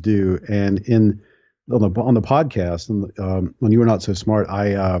human beings do. And on the podcast, when You Were Not So Smart,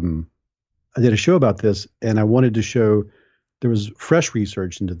 I did a show about this, and I wanted to show there was fresh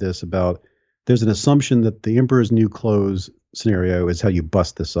research into this about there's an assumption that the emperor's new clothes scenario is how you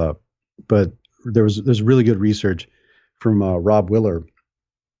bust this up. But there's really good research from Rob Willer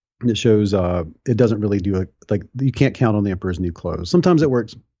that shows it doesn't really do it. Like you can't count on the emperor's new clothes. Sometimes it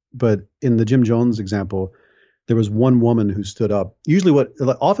works, but in the Jim Jones example, there was one woman who stood up. Usually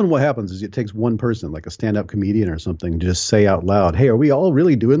often what happens is it takes one person, like a stand-up comedian or something, to just say out loud, hey, are we all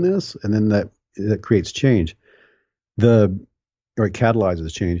really doing this? And then that creates change. Or it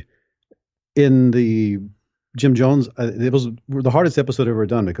catalyzes change. In the Jim Jones, it was the hardest episode I've ever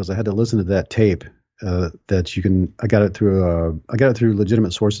done because I had to listen to that tape. That you can, I got it through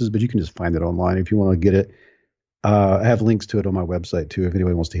legitimate sources, but you can just find it online if you want to get it. I have links to it on my website too, if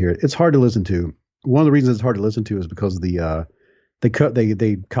anyone wants to hear it. It's hard to listen to. One of the reasons it's hard to listen to is because they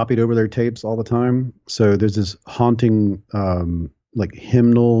copied over their tapes all the time. So there's this haunting, like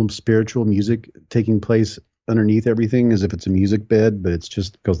hymnal spiritual music taking place underneath everything as if it's a music bed, but it's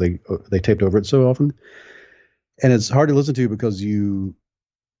just because they taped over it so often. And it's hard to listen to because you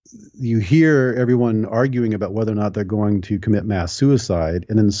hear everyone arguing about whether or not they're going to commit mass suicide.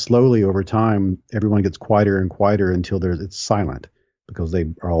 And then slowly over time, everyone gets quieter and quieter until it's silent because they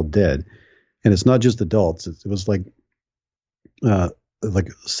are all dead. And it's not just adults. It was like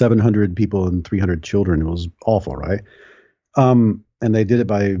 700 people and 300 children. It was awful, right? And they did it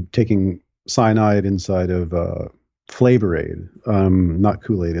by taking cyanide inside of Flavor Aid, not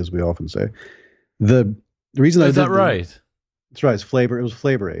Kool-Aid, as we often say. The reason is that right? That's right. It was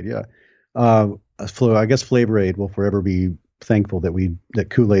Flavor Aid. Yeah. I guess Flavor Aid will forever be thankful that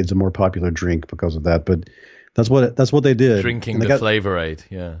Kool-Aid's a more popular drink because of that. But That's what they did. Drinking the Flavor Aid,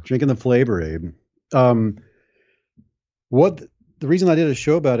 yeah. Drinking the Flavor Aid. What the reason I did a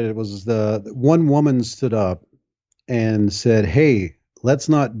show about it was the one woman stood up and said, "Hey, let's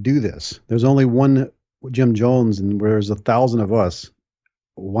not do this. There's only one Jim Jones, and there's 1,000 of us.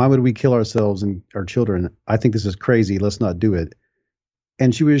 Why would we kill ourselves and our children? I think this is crazy. Let's not do it."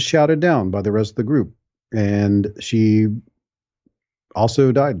 And she was shouted down by the rest of the group, and she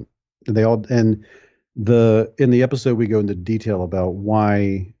also died. In the episode we go into detail about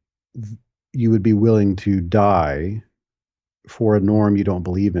why you would be willing to die for a norm you don't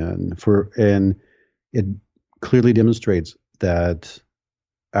believe in, and it clearly demonstrates that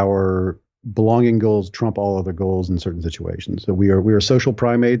our belonging goals trump all other goals in certain situations. So we are social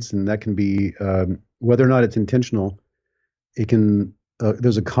primates, and that can be whether or not it's intentional. It can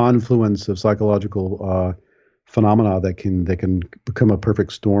there's a confluence of psychological phenomena that can become a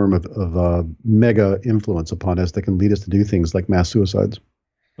perfect storm of mega influence upon us that can lead us to do things like mass suicides.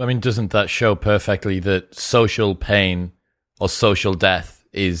 I mean, doesn't that show perfectly that social pain or social death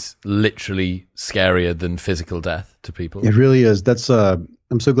is literally scarier than physical death to people? It really is. That's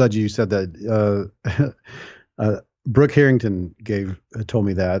I'm so glad you said that. Brooke Harrington told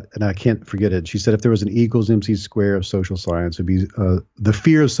me that, and I can't forget it. She said if there was an E equals MC square of social science, it'd be the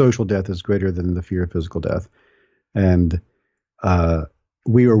fear of social death is greater than the fear of physical death, and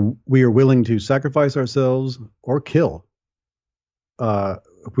we are willing to sacrifice ourselves or kill.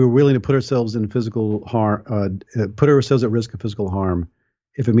 We're willing to put ourselves in physical harm, put ourselves at risk of physical harm,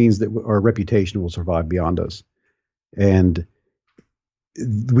 if it means that our reputation will survive beyond us. And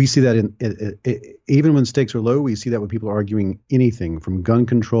we see that even when stakes are low, we see that when people are arguing anything from gun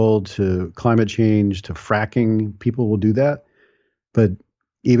control to climate change to fracking, people will do that. But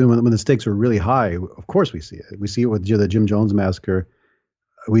even when the stakes are really high, of course we see it. We see it with the Jim Jones massacre.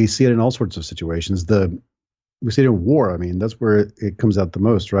 We see it in all sorts of situations. We see it in war. I mean, that's where it comes out the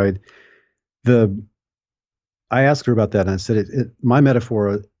most, right? I asked her about that, and I said, my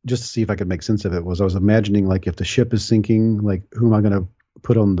metaphor, just to see if I could make sense of it, was I was imagining, like, if the ship is sinking, like, who am I going to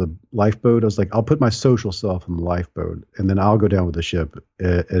put on the lifeboat? I was like, I'll put my social self on the lifeboat, and then I'll go down with the ship.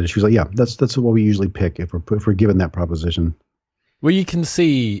 And she was like, yeah, that's what we usually pick if we're given that proposition. Well, you can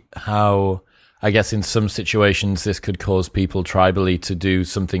see how, I guess, in some situations, this could cause people tribally to do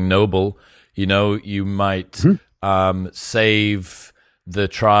something noble. You know, you might save the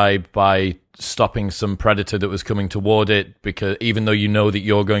tribe by stopping some predator that was coming toward it, because even though you know that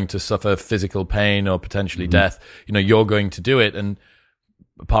you're going to suffer physical pain or potentially death, you know, you're going to do it. And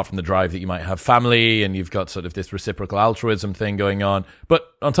apart from the drive that you might have family and you've got sort of this reciprocal altruism thing going on. But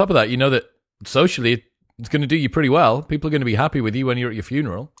on top of that, you know that socially it's going to do you pretty well. People are going to be happy with you when you're at your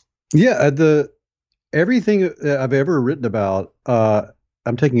funeral. Yeah. Everything I've ever written about,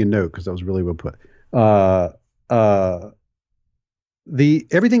 I'm taking a note because that was really well put.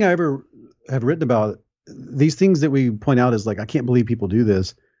 Everything I ever have written about, these things that we point out as like, I can't believe people do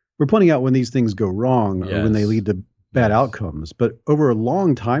this. We're pointing out when these things go wrong or when they lead to bad outcomes. But over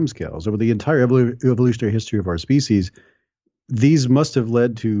long time scales, over the entire evolutionary history of our species, these must have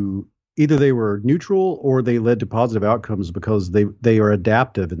led to either they were neutral or they led to positive outcomes because they are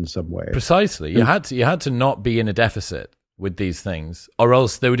adaptive in some way. Precisely. You had to not be in a deficit with these things, or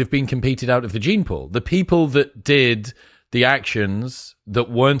else they would have been competed out of the gene pool. The people that did the actions that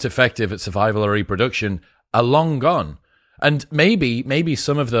weren't effective at survival or reproduction are long gone. And maybe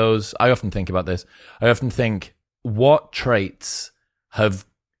some of those, I often think about this, I often think, what traits have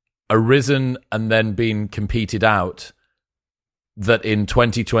arisen and then been competed out that in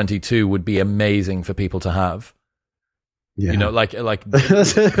 2022 would be amazing for people to have? Yeah. You know, like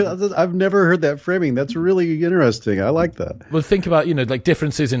I've never heard that framing. That's really interesting. I like that. Well, think about, you know, like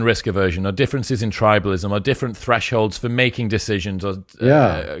differences in risk aversion or differences in tribalism or different thresholds for making decisions or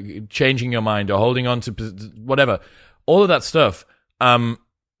changing your mind or holding on to whatever. All of that stuff.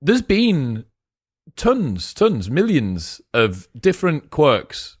 There's been tons, millions of different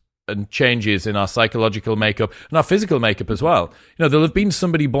quirks and changes in our psychological makeup and our physical makeup as well. You know, there'll have been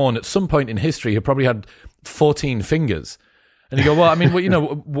somebody born at some point in history who probably had 14 fingers. And you go, well, I mean, well, you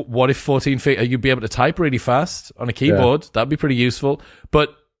know, what if 14 fingers, you'd be able to type really fast on a keyboard? Yeah. That'd be pretty useful.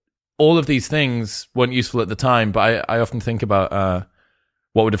 But all of these things weren't useful at the time. But I often think about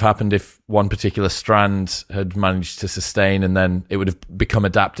what would have happened if one particular strand had managed to sustain and then it would have become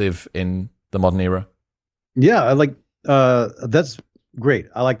adaptive in the modern era. Yeah, I like that's great.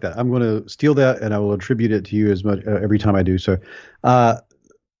 I like that. I'm going to steal that and I will attribute it to you as much every time I do so.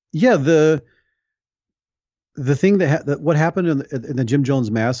 The thing that what happened in the Jim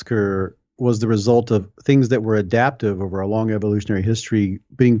Jones massacre was the result of things that were adaptive over a long evolutionary history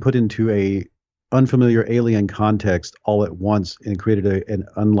being put into a unfamiliar alien context all at once and created an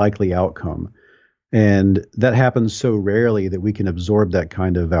unlikely outcome. And that happens so rarely that we can absorb that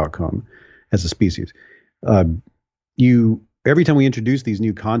kind of outcome as a species. Every time we introduce these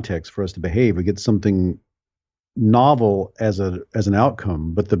new contexts for us to behave, we get something novel as an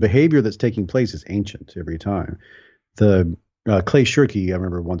outcome, but the behavior that's taking place is ancient every time. The Clay Shirky, I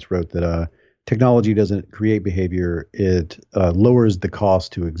remember, once wrote that technology doesn't create behavior; it lowers the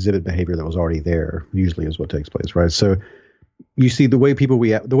cost to exhibit behavior that was already there. Usually, is what takes place, right? So, you see the way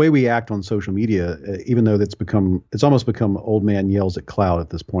we act on social media, even though it's almost become old man yells at cloud at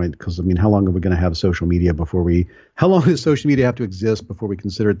this point. Because I mean, how long are we going to have social media how long does social media have to exist before we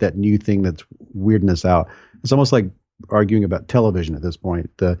consider it that new thing that's weirding us out? It's almost like arguing about television at this point.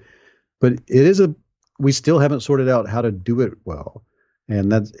 But it is we still haven't sorted out how to do it well.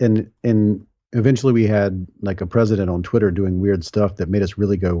 And eventually we had like a president on Twitter doing weird stuff that made us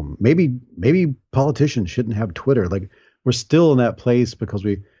really go, maybe politicians shouldn't have Twitter. Like, we're still in that place because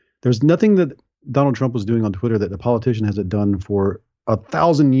there's nothing that Donald Trump was doing on Twitter that a politician hasn't done for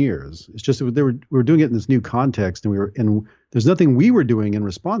 1,000 years. It's just we were doing it in this new context, and there's nothing we were doing in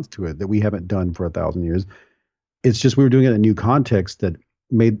response to it that we haven't done for 1,000 years. It's just we were doing it in a new context that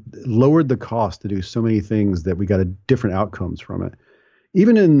lowered the cost to do so many things that we got different outcomes from it.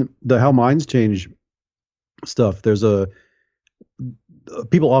 Even in the How Minds Change stuff,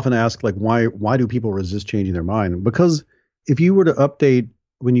 people often ask, like, why do people resist changing their mind? Because if you were to update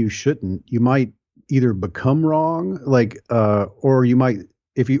when you shouldn't, you might either become wrong, or you might,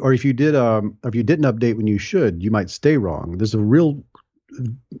 if you didn't update when you should, you might stay wrong. There's a real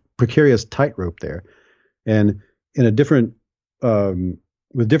precarious tightrope there, and in a different in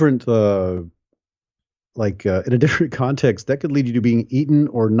a different context, that could lead you to being eaten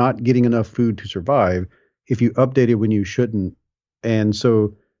or not getting enough food to survive if you updated when you shouldn't. And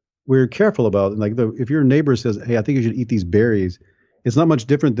so we're careful about, like, if your neighbor says, "Hey, I think you should eat these berries," it's not much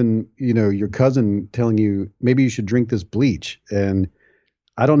different than, your cousin telling you maybe you should drink this bleach. And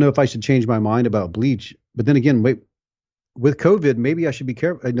I don't know if I should change my mind about bleach, but then again, with COVID, maybe I should be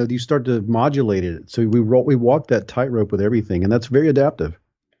careful. I know you start to modulate it. So we walk that tightrope with everything, and that's very adaptive.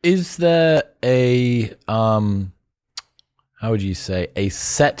 Is there a how would you say, a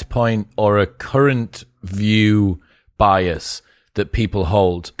set point or a current view bias that people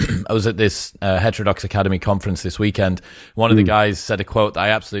hold? I was at this Heterodox Academy conference this weekend. One of the guys said a quote that I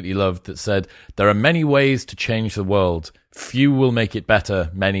absolutely loved that said, "There are many ways to change the world. Few will make it better.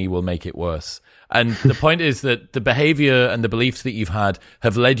 Many will make it worse." And the point is that the behavior and the beliefs that you've had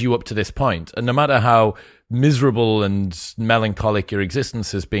have led you up to this point. And no matter how miserable and melancholic your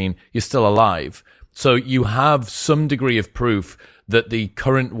existence has been, you're still alive. So you have some degree of proof that the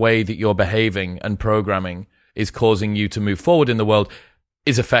current way that you're behaving and programming is causing you to move forward in the world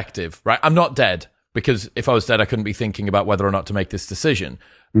is effective, right? I'm not dead, because if I was dead, I couldn't be thinking about whether or not to make this decision.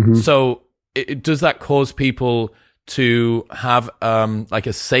 Mm-hmm. So does that cause people to have like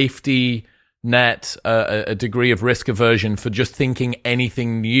a safety net, a degree of risk aversion for just thinking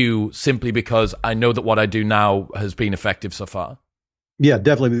anything new simply because I know that what I do now has been effective so far? Yeah,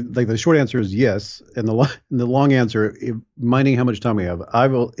 definitely. Like, the short answer is yes, and the long answer, minding how much time we have,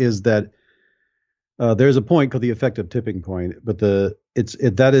 is that there's a point called the effective tipping point, but to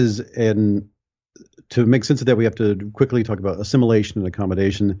make sense of that, we have to quickly talk about assimilation and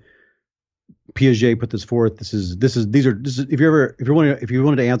accommodation. Piaget put this forth. If you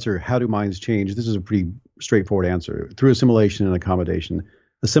wanted to answer how do minds change, this is a pretty straightforward answer: through assimilation and accommodation.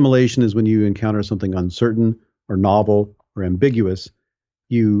 Assimilation is when you encounter something uncertain or novel or ambiguous,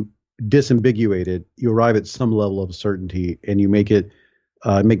 you disambiguate it, you arrive at some level of certainty, and you make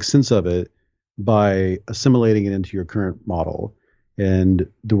sense of it by assimilating it into your current model. And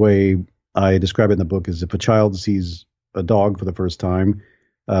the way I describe it in the book is, if a child sees a dog for the first time,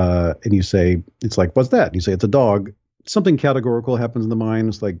 and you say, it's like, "What's that?" And you say, "It's a dog." Something categorical happens in the mind.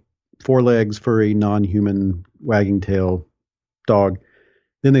 It's like 4 legs, furry, non-human, wagging tail, dog.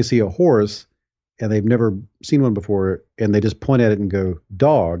 Then they see a horse, and they've never seen one before, and they just point at it and go,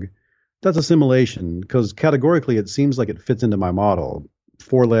 "Dog." That's assimilation, because categorically it seems like it fits into my model.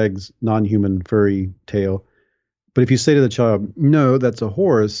 4 legs, non-human, furry, tail. But if you say to the child, "No, that's a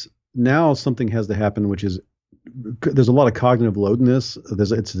horse," now something has to happen, which is, there's a lot of cognitive load in this.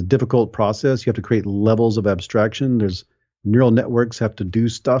 It's a difficult process. You have to create levels of abstraction. There's neural networks have to do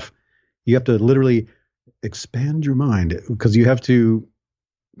stuff. You have to literally expand your mind, because you have to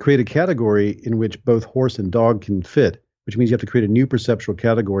create a category in which both horse and dog can fit, which means you have to create a new perceptual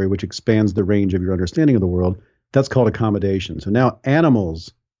category which expands the range of your understanding of the world. That's called accommodation. So now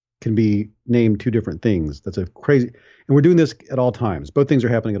animals can be named 2 different things. That's a crazy, and we're doing this at all times. Both things are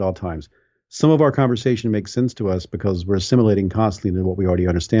happening at all times. some of our conversation makes sense to us because we're assimilating constantly to what we already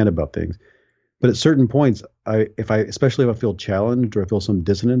understand about things. But at certain points, especially if I feel challenged or I feel some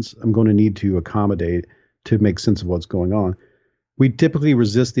dissonance, I'm going to need to accommodate to make sense of what's going on. We typically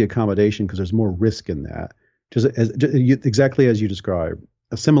resist the accommodation because there's more risk in that. Exactly as you described,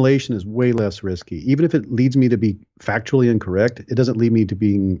 assimilation is way less risky. Even if it leads me to be factually incorrect, it doesn't lead me to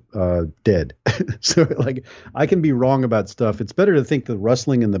being dead. So like I can be wrong about stuff. It's better to think the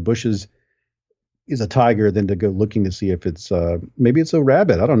rustling in the bushes is a tiger than to go looking to see if it's maybe it's a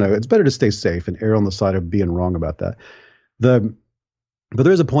rabbit. I don't know. It's better to stay safe and err on the side of being wrong about that. But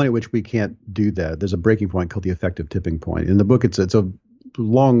there's a point at which we can't do that. There's a breaking point called the effective tipping point. In the book, it's a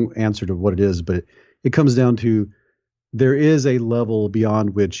long answer to what it is, but it comes down to there is a level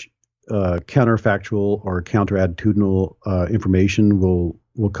beyond which counterfactual or counterattitudinal information will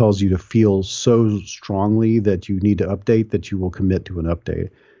cause you to feel so strongly that you need to update that you will commit to an update.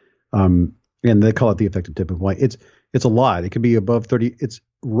 And they call it the effective tipping point. It's a lot. It could be above 30.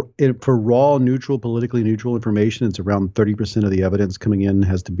 For raw, neutral, politically neutral information, it's around 30% of the evidence coming in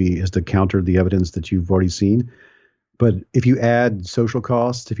has to counter the evidence that you've already seen. But if you add social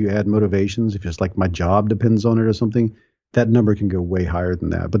costs, if you add motivations, if it's like my job depends on it or something, that number can go way higher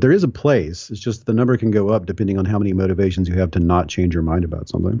than that. But there is a place. It's just the number can go up depending on how many motivations you have to not change your mind about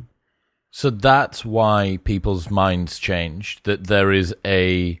something. So that's why people's minds change, that there is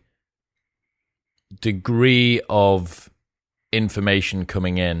a degree of information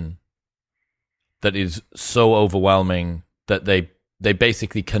coming in that is so overwhelming that they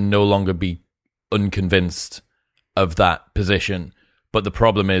basically can no longer be unconvinced of that position. But the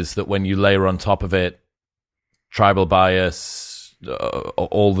problem is that when you layer on top of it tribal bias,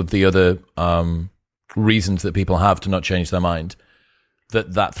 all of the other reasons that people have to not change their mind,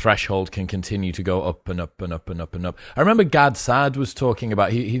 that threshold can continue to go up and up and up and up and up. I remember Gad Saad was talking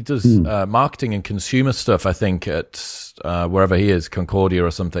about, he does marketing and consumer stuff, I think, at wherever he is, Concordia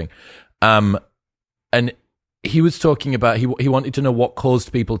or something. And he was talking about, he wanted to know what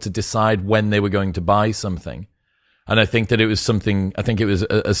caused people to decide when they were going to buy something. And I think that it was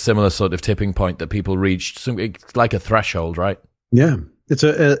a similar sort of tipping point that people reached, like a threshold, right? Yeah.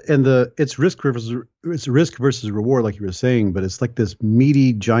 It's risk versus reward, like you were saying, but it's like this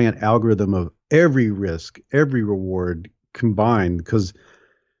meaty giant algorithm of every risk, every reward combined. Because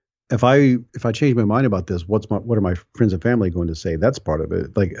if I change my mind about this, what are my friends and family going to say? That's part of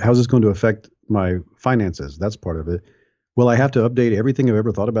it. Like, how's this going to affect my finances? That's part of it. Will I have to update everything I've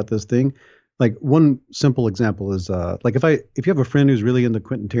ever thought about this thing? Like, one simple example is like if you have a friend who's really into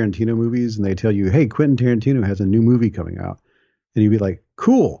Quentin Tarantino movies and they tell you, hey, Quentin Tarantino has a new movie coming out. And you'd be like,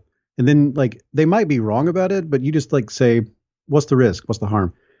 cool. And then like they might be wrong about it, but you just like say, what's the risk? What's the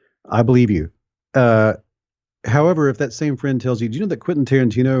harm? I believe you. However, if that same friend tells you, do you know that Quentin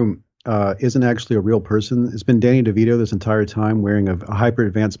Tarantino isn't actually a real person? It's been Danny DeVito this entire time wearing a hyper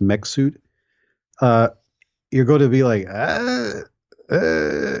advanced mech suit. You're going to be like,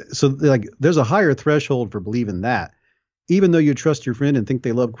 so like there's a higher threshold for believing that, even though you trust your friend and think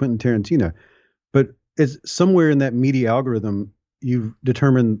they love Quentin Tarantino. But it's somewhere in that media algorithm, you've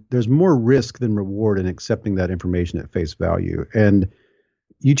determined there's more risk than reward in accepting that information at face value. And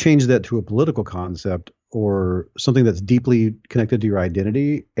you change that to a political concept or something that's deeply connected to your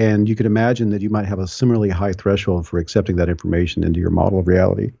identity. And you could imagine that you might have a similarly high threshold for accepting that information into your model of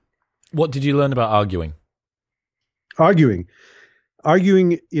reality. What did you learn about arguing?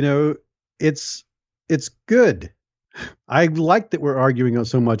 Arguing, you know, it's good. I like that we're arguing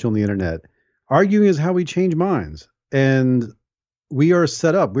so much on the internet. Arguing is how we change minds. And we are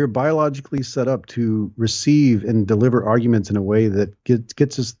set up, we're biologically set up to receive and deliver arguments in a way that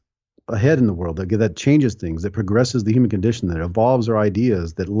gets us ahead in the world, that changes things, that progresses the human condition, that evolves our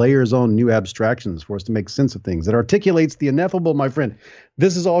ideas, that layers on new abstractions for us to make sense of things, that articulates the ineffable, my friend.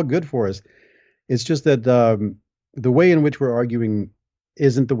 This is all good for us. It's just that the way in which we're arguing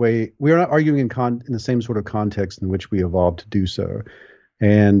isn't the way, we're not arguing in the same sort of context in which we evolved to do so.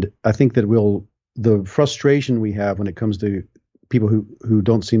 And I think that the frustration we have when it comes to people who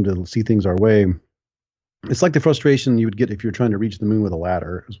don't seem to see things our way, it's like the frustration you would get if you're trying to reach the moon with a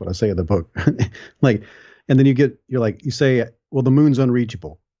ladder, is what I say in the book. Like, and then you say, well, the moon's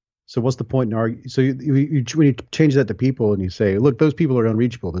unreachable. So what's the point in arguing? So when you change that to people and you say, look, those people are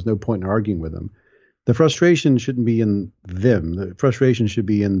unreachable, there's no point in arguing with them. The frustration shouldn't be in them. The frustration should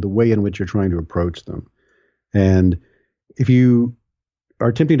be in the way in which you're trying to approach them. And if you are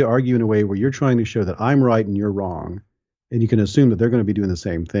attempting to argue in a way where you're trying to show that I'm right and you're wrong, and you can assume that they're going to be doing the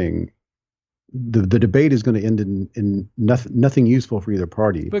same thing, the debate is going to end in nothing useful for either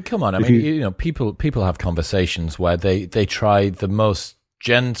party. But come on, I mean, people have conversations where they try the most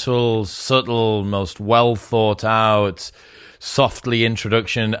gentle, subtle, most well thought out, softly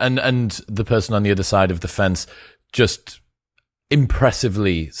introduction, and the person on the other side of the fence just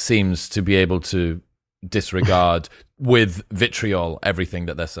impressively seems to be able to disregard with vitriol everything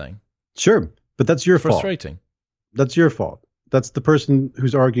that they're saying. Sure, but that's your fault. Frustrating. That's your fault. That's the person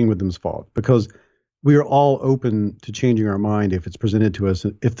who's arguing with them's fault, because we are all open to changing our mind if it's presented to us,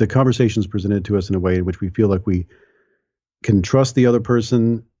 if the conversation is presented to us in a way in which we feel like we can trust the other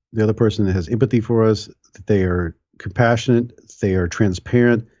person has empathy for us, that they are compassionate, they are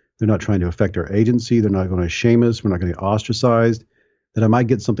transparent, they're not trying to affect our agency, they're not going to shame us, we're not going to get ostracized, that I might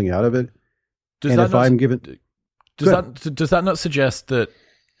get something out of it. Does that not suggest that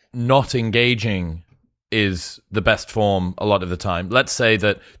not engaging is the best form a lot of the time? Let's say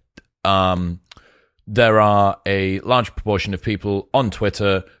that there are a large proportion of people on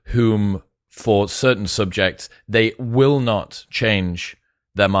Twitter whom, for certain subjects, they will not change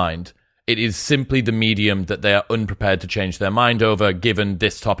their mind. It is simply the medium that they are unprepared to change their mind over, given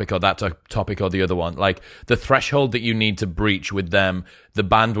this topic or that topic or the other one. Like, the threshold that you need to breach with them, the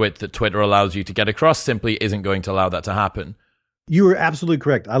bandwidth that Twitter allows you to get across simply isn't going to allow that to happen. You are absolutely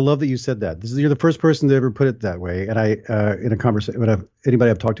correct. I love that you said that. You're the first person to ever put it that way. And I, in a conversation,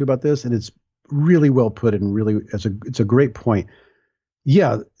 anybody I've talked to about this, and it's really well put, and really, it's a great point.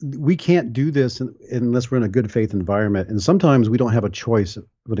 Yeah, we can't do this unless we're in a good faith environment. And sometimes we don't have a choice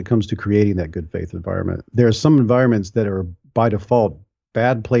when it comes to creating that good faith environment. There are some environments that are by default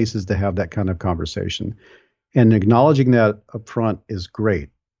bad places to have that kind of conversation. And acknowledging that up front is great.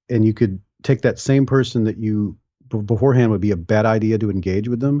 And you could take that same person that you beforehand would be a bad idea to engage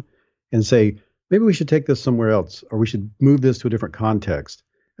with them and say, maybe we should take this somewhere else, or we should move this to a different context.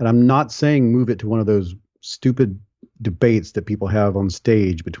 And I'm not saying move it to one of those stupid debates that people have on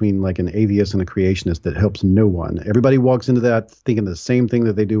stage between like an atheist and a creationist that helps no one. Everybody walks into that thinking the same thing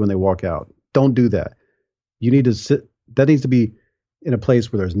that they do when they walk out. Don't do that. You need to sit. That needs to be in a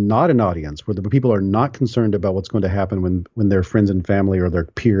place where there's not an audience, where the people are not concerned about what's going to happen when their friends and family or their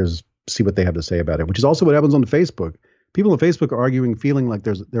peers see what they have to say about it, which is also what happens on Facebook. People on Facebook are arguing, feeling like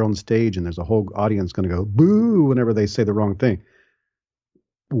they're on stage and there's a whole audience going to go boo whenever they say the wrong thing.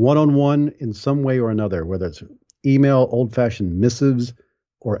 One-on-one in some way or another, whether it's email, old-fashioned missives,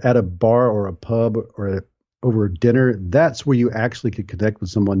 or at a bar or a pub or over dinner, that's where you actually could connect with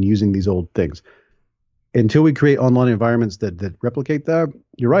someone using these old things. Until we create online environments that replicate that,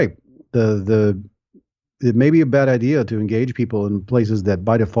 you're right. It may be a bad idea to engage people in places that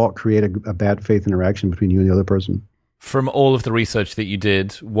by default create a bad faith interaction between you and the other person. From all of the research that you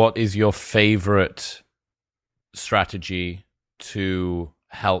did, what is your favorite strategy to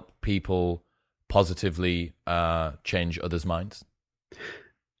help people positively change others' minds?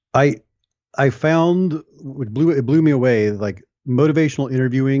 I found it blew me away. Like, motivational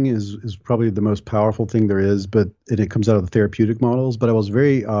interviewing is probably the most powerful thing there is, and it comes out of the therapeutic models. But I was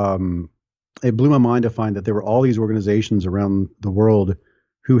very it blew my mind to find that there were all these organizations around the world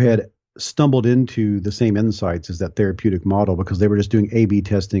who had stumbled into the same insights as that therapeutic model, because they were just doing A/B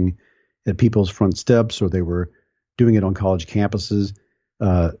testing at people's front steps, or they were doing it on college campuses.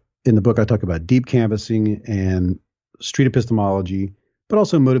 In the book, I talk about deep canvassing and street epistemology, but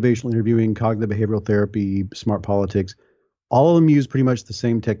also motivational interviewing, cognitive behavioral therapy, smart politics. All of them use pretty much the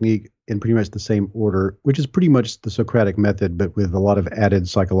same technique in pretty much the same order, which is pretty much the Socratic method, but with a lot of added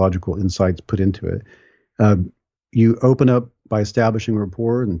psychological insights put into it. You open up by establishing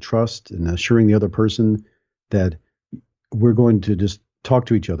rapport and trust and assuring the other person that we're going to just talk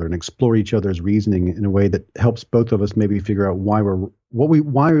to each other and explore each other's reasoning in a way that helps both of us maybe figure out why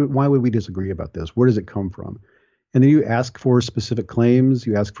would we disagree about this? Where does it come from? And then you ask for specific claims.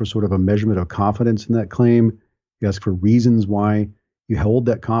 You ask for sort of a measurement of confidence in that claim. You ask for reasons why you hold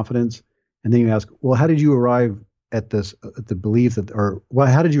that confidence. And then you ask, well, how did you arrive at this, at the belief that, or well,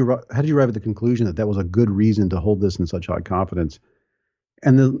 how did you arrive at the conclusion that was a good reason to hold this in such high confidence?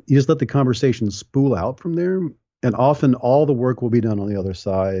 And then you just let the conversation spool out from there. And often all the work will be done on the other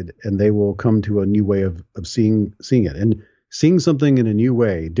side, and they will come to a new way of seeing it. And seeing something in a new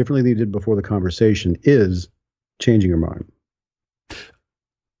way, differently than you did before the conversation, is changing your mind.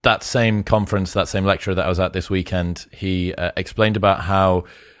 That same conference, that same lecturer that I was at this weekend, he explained about how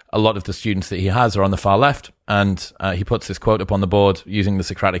a lot of the students that he has are on the far left, and he puts this quote up on the board using the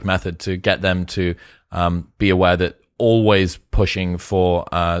Socratic method to get them to be aware that always pushing for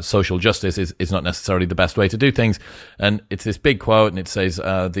social justice is not necessarily the best way to do things. And it's this big quote, and it says,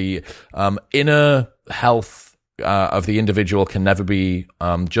 the inner health of the individual can never be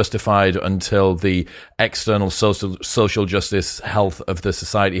justified until the external social justice health of the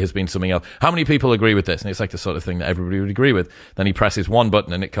society has been something else. How many people agree with this? And it's like the sort of thing that everybody would agree with. Then he presses one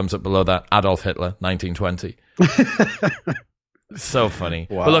button and it comes up below that, Adolf Hitler, 1920. So funny.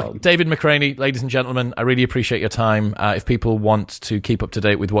 Wow. But look, David McRaney, ladies and gentlemen, I really appreciate your time. If people want to keep up to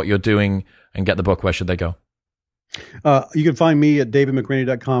date with what you're doing and get the book, where should they go? You can find me at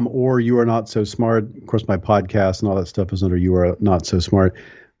davidmcraney.com or You Are Not So Smart. Of course, my podcast and all that stuff is under You Are Not So Smart.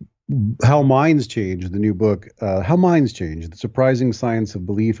 How Minds Change, the new book. How Minds Change, The Surprising Science of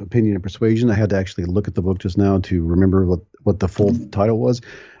Belief, Opinion, and Persuasion. I had to actually look at the book just now to remember what the full title was.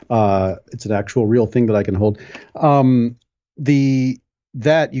 It's an actual real thing that I can hold.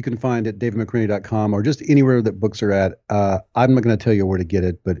 That you can find at davidmcraney.com or just anywhere that books are at. I'm not going to tell you where to get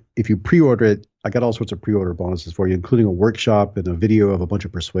it, but if you pre-order it, I got all sorts of pre-order bonuses for you, including a workshop and a video of a bunch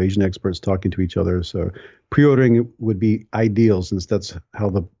of persuasion experts talking to each other. So pre-ordering would be ideal, since that's how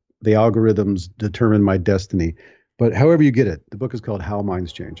the algorithms determine my destiny. But however you get it, the book is called How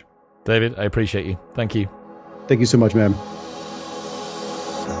Minds Change. David, I appreciate you. Thank you. Thank you so much, man.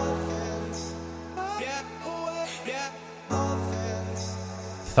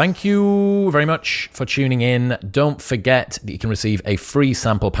 Thank you very much for tuning in. Don't forget that you can receive a free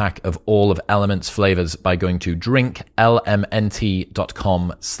sample pack of all of Element's flavors by going to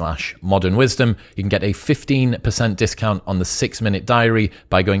drinklmnt.com/modernwisdom. You can get a 15% discount on the 6-minute diary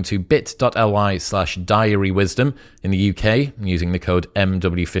by going to bit.ly/diarywisdom in the UK using the code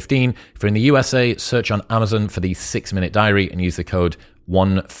MW15. If you're in the USA, search on Amazon for the 6-minute diary and use the code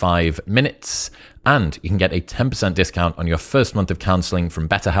 15minutes. And you can get a 10% discount on your first month of counseling from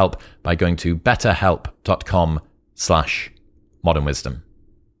BetterHelp by going to betterhelp.com/modernwisdom.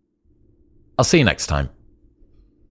 I'll see you next time.